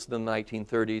Socialists in the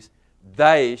 1930s,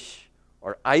 Daesh,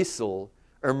 or ISIL,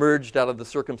 emerged out of the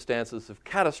circumstances of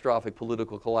catastrophic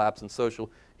political collapse and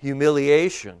social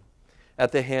humiliation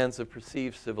at the hands of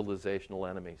perceived civilizational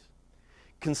enemies.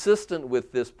 Consistent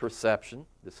with this perception,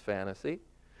 this fantasy,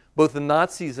 both the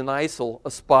Nazis and ISIL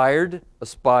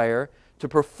aspire to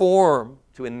perform,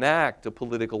 to enact a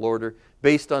political order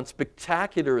based on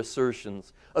spectacular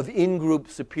assertions of in-group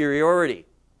superiority.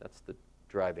 That's the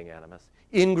driving animus.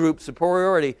 In-group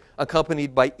superiority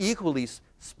accompanied by equally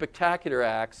spectacular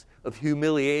acts of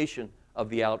humiliation of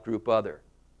the out-group other.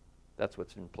 That's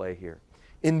what's in play here.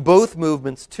 In both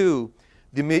movements, too,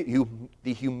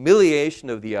 the humiliation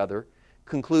of the other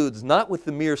concludes not with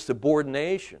the mere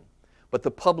subordination, but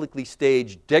the publicly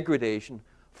staged degradation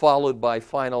followed by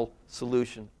final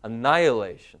solution,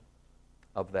 annihilation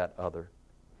of that other.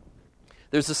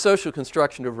 There's a social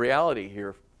construction of reality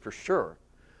here, for sure,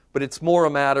 but it's more a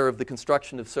matter of the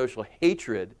construction of social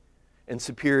hatred and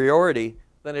superiority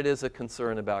than it is a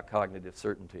concern about cognitive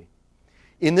certainty.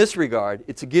 In this regard,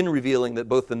 it's again revealing that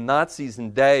both the Nazis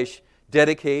and Daesh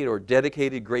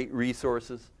dedicated great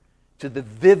resources to the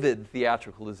vivid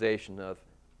theatricalization of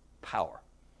power.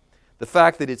 The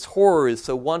fact that its horror is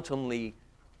so wantonly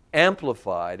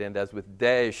amplified, and as with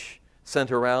Daesh, sent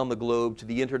around the globe to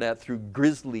the internet through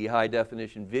grisly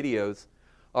high-definition videos,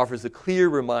 offers a clear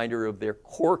reminder of their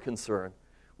core concern,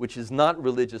 which is not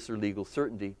religious or legal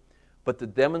certainty, but the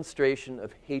demonstration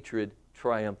of hatred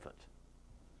triumphant.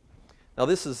 Now,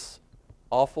 this is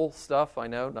awful stuff, I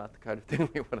know, not the kind of thing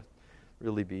we want to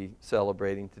really be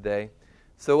celebrating today.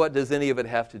 So what does any of it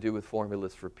have to do with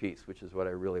formulas for peace, which is what I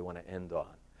really want to end on?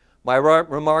 My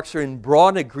remarks are in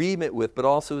broad agreement with, but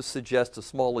also suggest a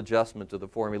small adjustment to the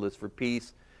formulas for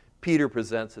peace Peter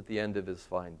presents at the end of his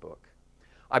fine book.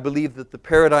 I believe that the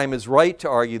paradigm is right to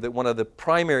argue that one of the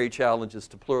primary challenges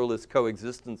to pluralist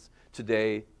coexistence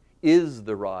today is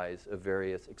the rise of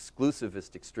various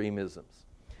exclusivist extremisms.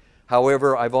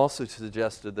 However, I've also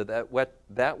suggested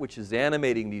that which is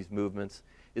animating these movements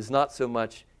is not so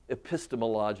much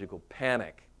epistemological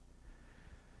panic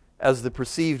as the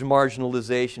perceived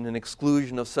marginalization and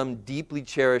exclusion of some deeply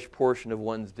cherished portion of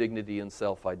one's dignity and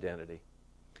self-identity.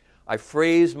 I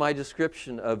phrased my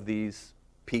description of these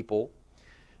people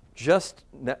just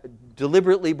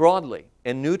deliberately broadly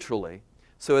and neutrally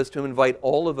so as to invite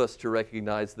all of us to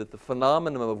recognize that the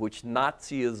phenomenon of which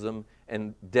Nazism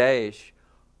and Daesh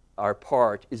are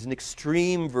part is an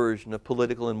extreme version of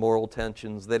political and moral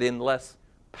tensions that in less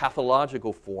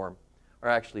pathological form are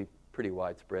actually pretty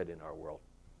widespread in our world.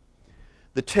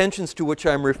 The tensions to which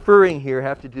I'm referring here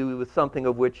have to do with something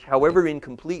of which, however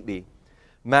incompletely,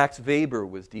 Max Weber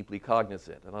was deeply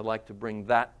cognizant, and I'd like to bring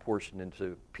that portion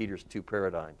into Peter's two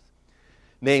paradigms.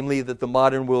 Namely, that the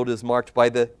modern world is marked by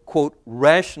the, quote,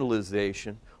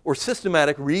 rationalization or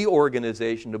systematic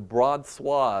reorganization of broad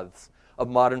swaths of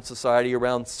modern society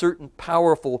around certain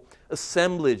powerful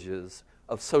assemblages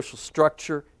of social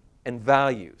structure and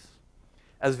values.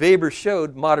 As Weber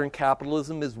showed, modern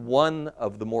capitalism is one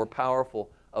of the more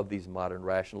powerful of these modern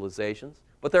rationalizations,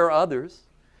 but there are others,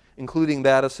 including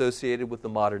that associated with the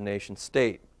modern nation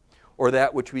state, or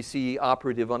that which we see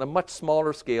operative on a much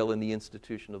smaller scale in the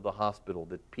institution of the hospital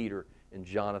that Peter and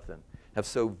Jonathan have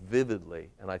so vividly,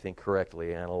 and I think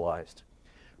correctly, analyzed.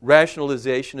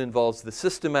 Rationalization involves the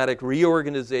systematic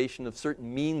reorganization of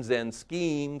certain means and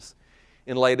schemes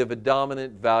in light of a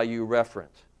dominant value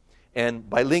referent. And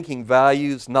by linking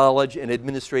values, knowledge, and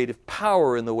administrative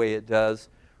power in the way it does,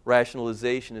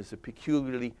 rationalization is a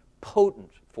peculiarly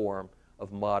potent form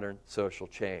of modern social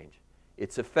change.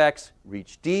 Its effects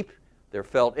reach deep. They're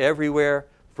felt everywhere,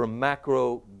 from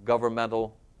macro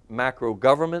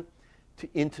government to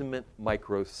intimate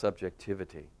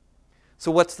micro-subjectivity.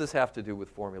 So what's this have to do with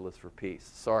formulas for peace?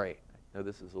 Sorry, I know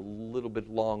this is a little bit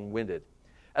long-winded.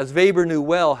 As Weber knew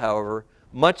well, however,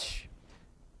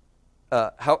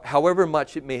 however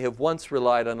much it may have once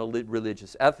relied on a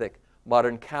religious ethic,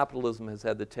 modern capitalism has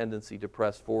had the tendency to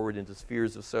press forward into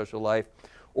spheres of social life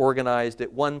organized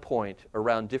at one point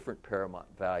around different paramount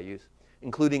values,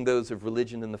 including those of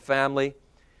religion and the family,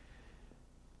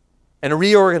 and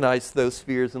reorganize those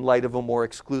spheres in light of a more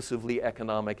exclusively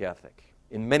economic ethic.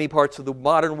 In many parts of the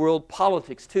modern world,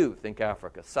 politics too, think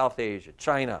Africa, South Asia,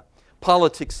 China,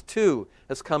 politics too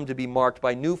has come to be marked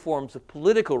by new forms of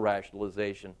political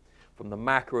rationalization from the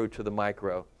macro to the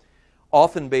micro,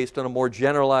 often based on a more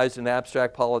generalized and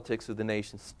abstract politics of the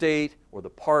nation state or the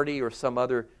party or some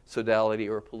other sodality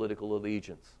or political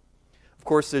allegiance. Of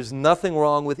course, there's nothing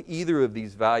wrong with either of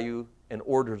these value and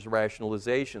orders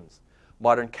rationalizations.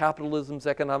 Modern capitalism's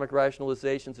economic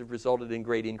rationalizations have resulted in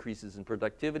great increases in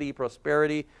productivity,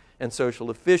 prosperity, and social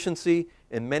efficiency.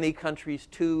 In many countries,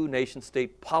 too,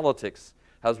 nation-state politics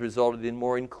has resulted in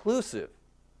more inclusive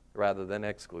rather than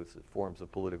exclusive forms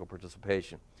of political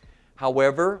participation.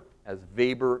 However, as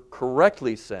Weber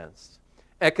correctly sensed,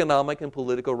 economic and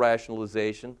political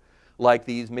rationalization like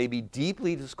these may be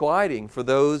deeply disquieting for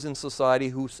those in society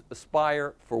who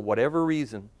aspire, for whatever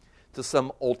reason, to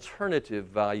some alternative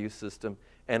value system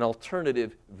and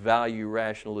alternative value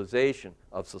rationalization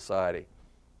of society.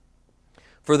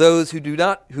 For those who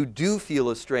do feel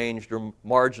estranged or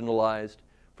marginalized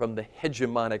from the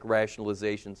hegemonic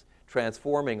rationalizations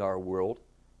transforming our world,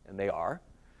 and they are,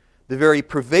 the very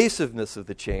pervasiveness of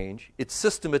the change, its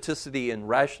systematicity in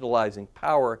rationalizing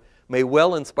power, may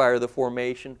well inspire the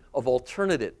formation of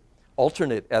alternate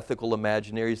ethical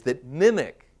imaginaries that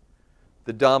mimic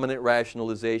the dominant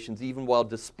rationalizations, even while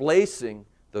displacing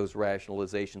those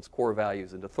rationalizations' core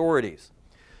values and authorities.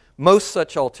 Most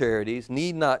such alterities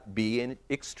need not be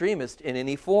extremist in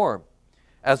any form.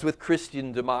 As with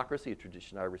Christian democracy, a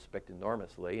tradition I respect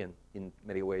enormously and in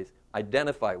many ways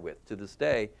identify with to this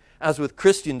day, as with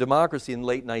Christian democracy in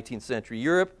late 19th century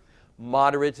Europe,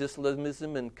 moderate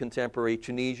Islamism in contemporary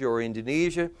Tunisia or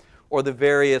Indonesia, or the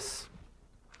various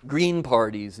green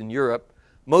parties in Europe,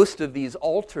 most of these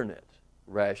alternate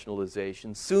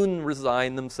rationalizations soon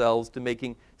resign themselves to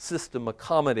making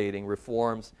system-accommodating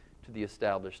reforms to the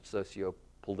established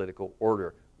socio-political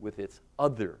order with its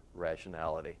other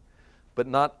rationality. But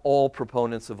not all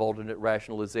proponents of alternate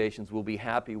rationalizations will be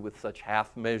happy with such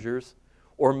half measures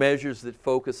or measures that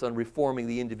focus on reforming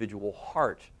the individual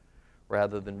heart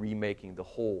rather than remaking the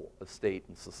whole of state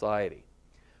and society.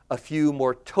 A few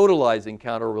more totalizing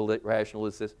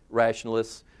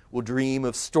counter-rationalists will dream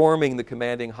of storming the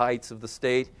commanding heights of the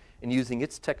state and using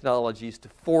its technologies to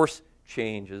force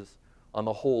changes on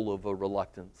the whole of a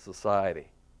reluctant society.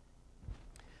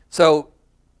 So,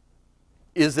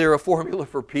 is there a formula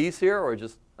for peace here, or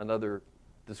just another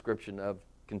description of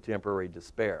contemporary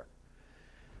despair?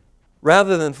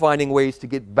 Rather than finding ways to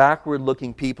get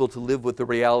backward-looking people to live with the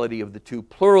reality of the two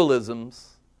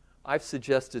pluralisms, I've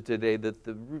suggested today that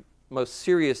the most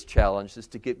serious challenge is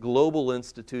to get global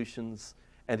institutions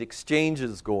and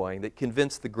exchanges going that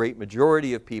convince the great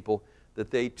majority of people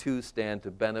that they too stand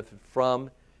to benefit from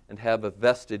and have a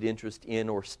vested interest in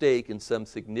or stake in some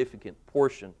significant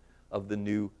portion of the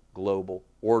new global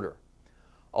order.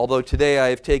 Although today I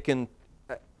have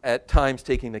at times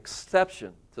taken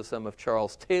exception to some of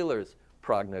Charles Taylor's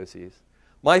prognoses,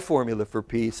 my formula for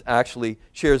peace actually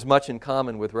shares much in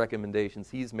common with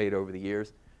recommendations he's made over the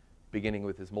years, beginning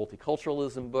with his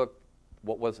multiculturalism book,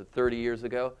 what was it, 30 years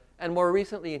ago, and more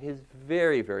recently in his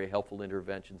very, very helpful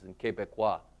interventions in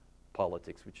Quebecois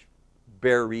politics, which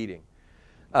bear reading.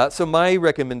 So my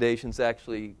recommendations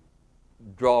actually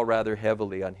draw rather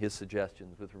heavily on his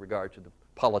suggestions with regard to the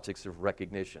politics of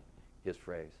recognition, his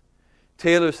phrase.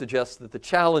 Taylor suggests that the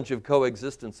challenge of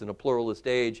coexistence in a pluralist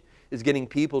age is getting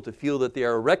people to feel that they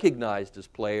are recognized as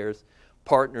players,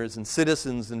 partners, and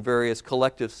citizens in various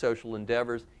collective social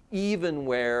endeavors, even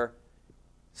where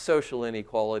social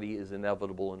inequality is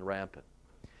inevitable and rampant.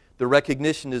 The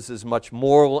recognition is as much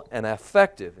moral and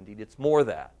affective, indeed it's more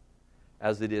that,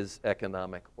 as it is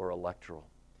economic or electoral.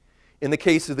 In the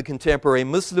case of the contemporary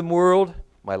Muslim world,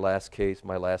 my last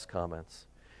comments,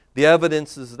 the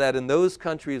evidence is that in those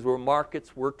countries where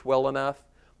markets worked well enough,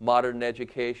 modern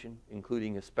education,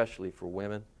 including especially for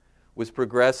women, was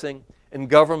progressing, and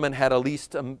government had at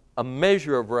least a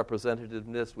measure of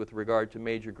representativeness with regard to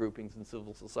major groupings in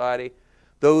civil society.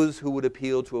 Those who would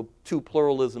appeal to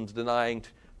pluralisms denying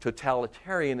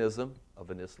totalitarianism of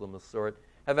an Islamist sort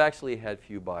have actually had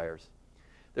few buyers.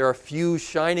 There are few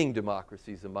shining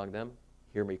democracies among them,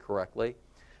 hear me correctly,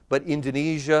 but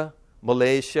Indonesia,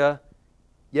 Malaysia,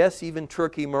 yes, even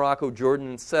Turkey, Morocco, Jordan,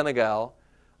 and Senegal,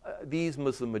 these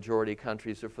Muslim majority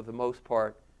countries are for the most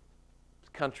part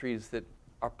countries that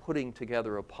are putting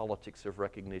together a politics of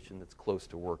recognition that's close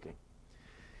to working.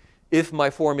 If my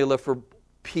formula for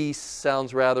peace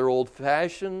sounds rather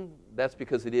old-fashioned, that's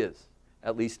because it is,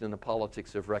 at least in a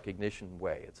politics of recognition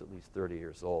way. It's at least 30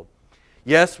 years old.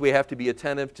 Yes, we have to be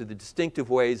attentive to the distinctive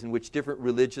ways in which different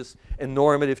religious and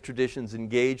normative traditions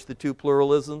engage the two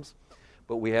pluralisms,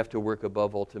 but we have to work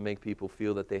above all to make people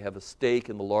feel that they have a stake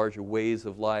in the larger ways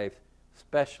of life,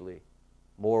 especially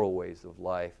moral ways of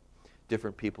life,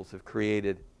 different peoples have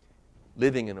created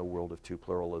living in a world of two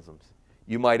pluralisms.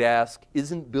 You might ask,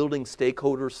 isn't building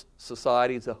stakeholder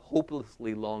societies a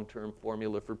hopelessly long-term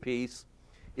formula for peace?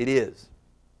 It is.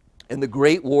 And the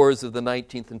great wars of the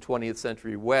 19th and 20th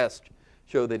century West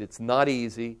show that it's not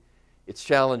easy, its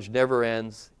challenge never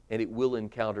ends, and it will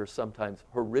encounter sometimes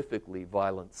horrifically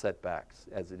violent setbacks,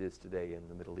 as it is today in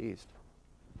the Middle East.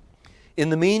 In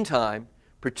the meantime,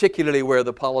 particularly where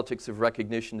the politics of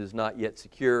recognition is not yet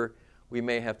secure, we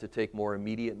may have to take more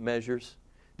immediate measures.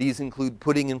 These include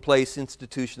putting in place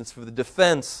institutions for the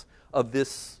defense of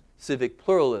this civic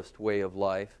pluralist way of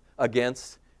life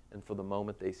against, and for the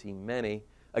moment they seem many,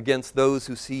 against those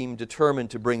who seem determined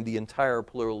to bring the entire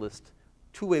pluralist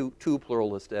two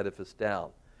pluralist edifice down.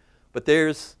 But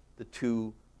there's the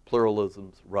two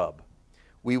pluralisms rub.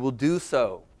 We will do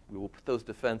so, we will put those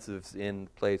defensives in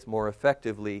place more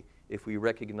effectively if we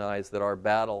recognize that our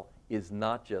battle is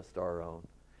not just our own,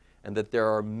 and that there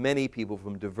are many people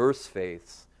from diverse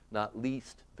faiths, not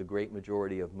least the great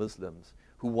majority of Muslims,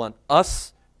 who want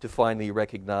us to finally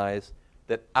recognize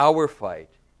that our fight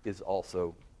is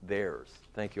also theirs.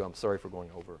 Thank you. I'm sorry for going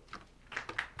over.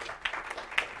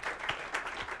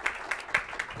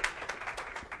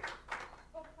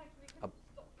 Well, thank you. We can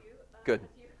stop you. Good. As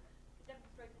you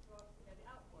demonstrated to us, the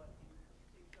outworkings of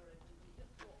two pluralisms, you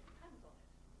just brought hands on it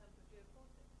in terms of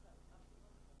geopolitics. That was absolutely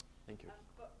wonderful. Thank you.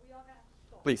 But we are going to have to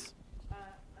stop. Please.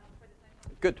 I'm afraid there's no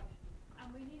time. Good.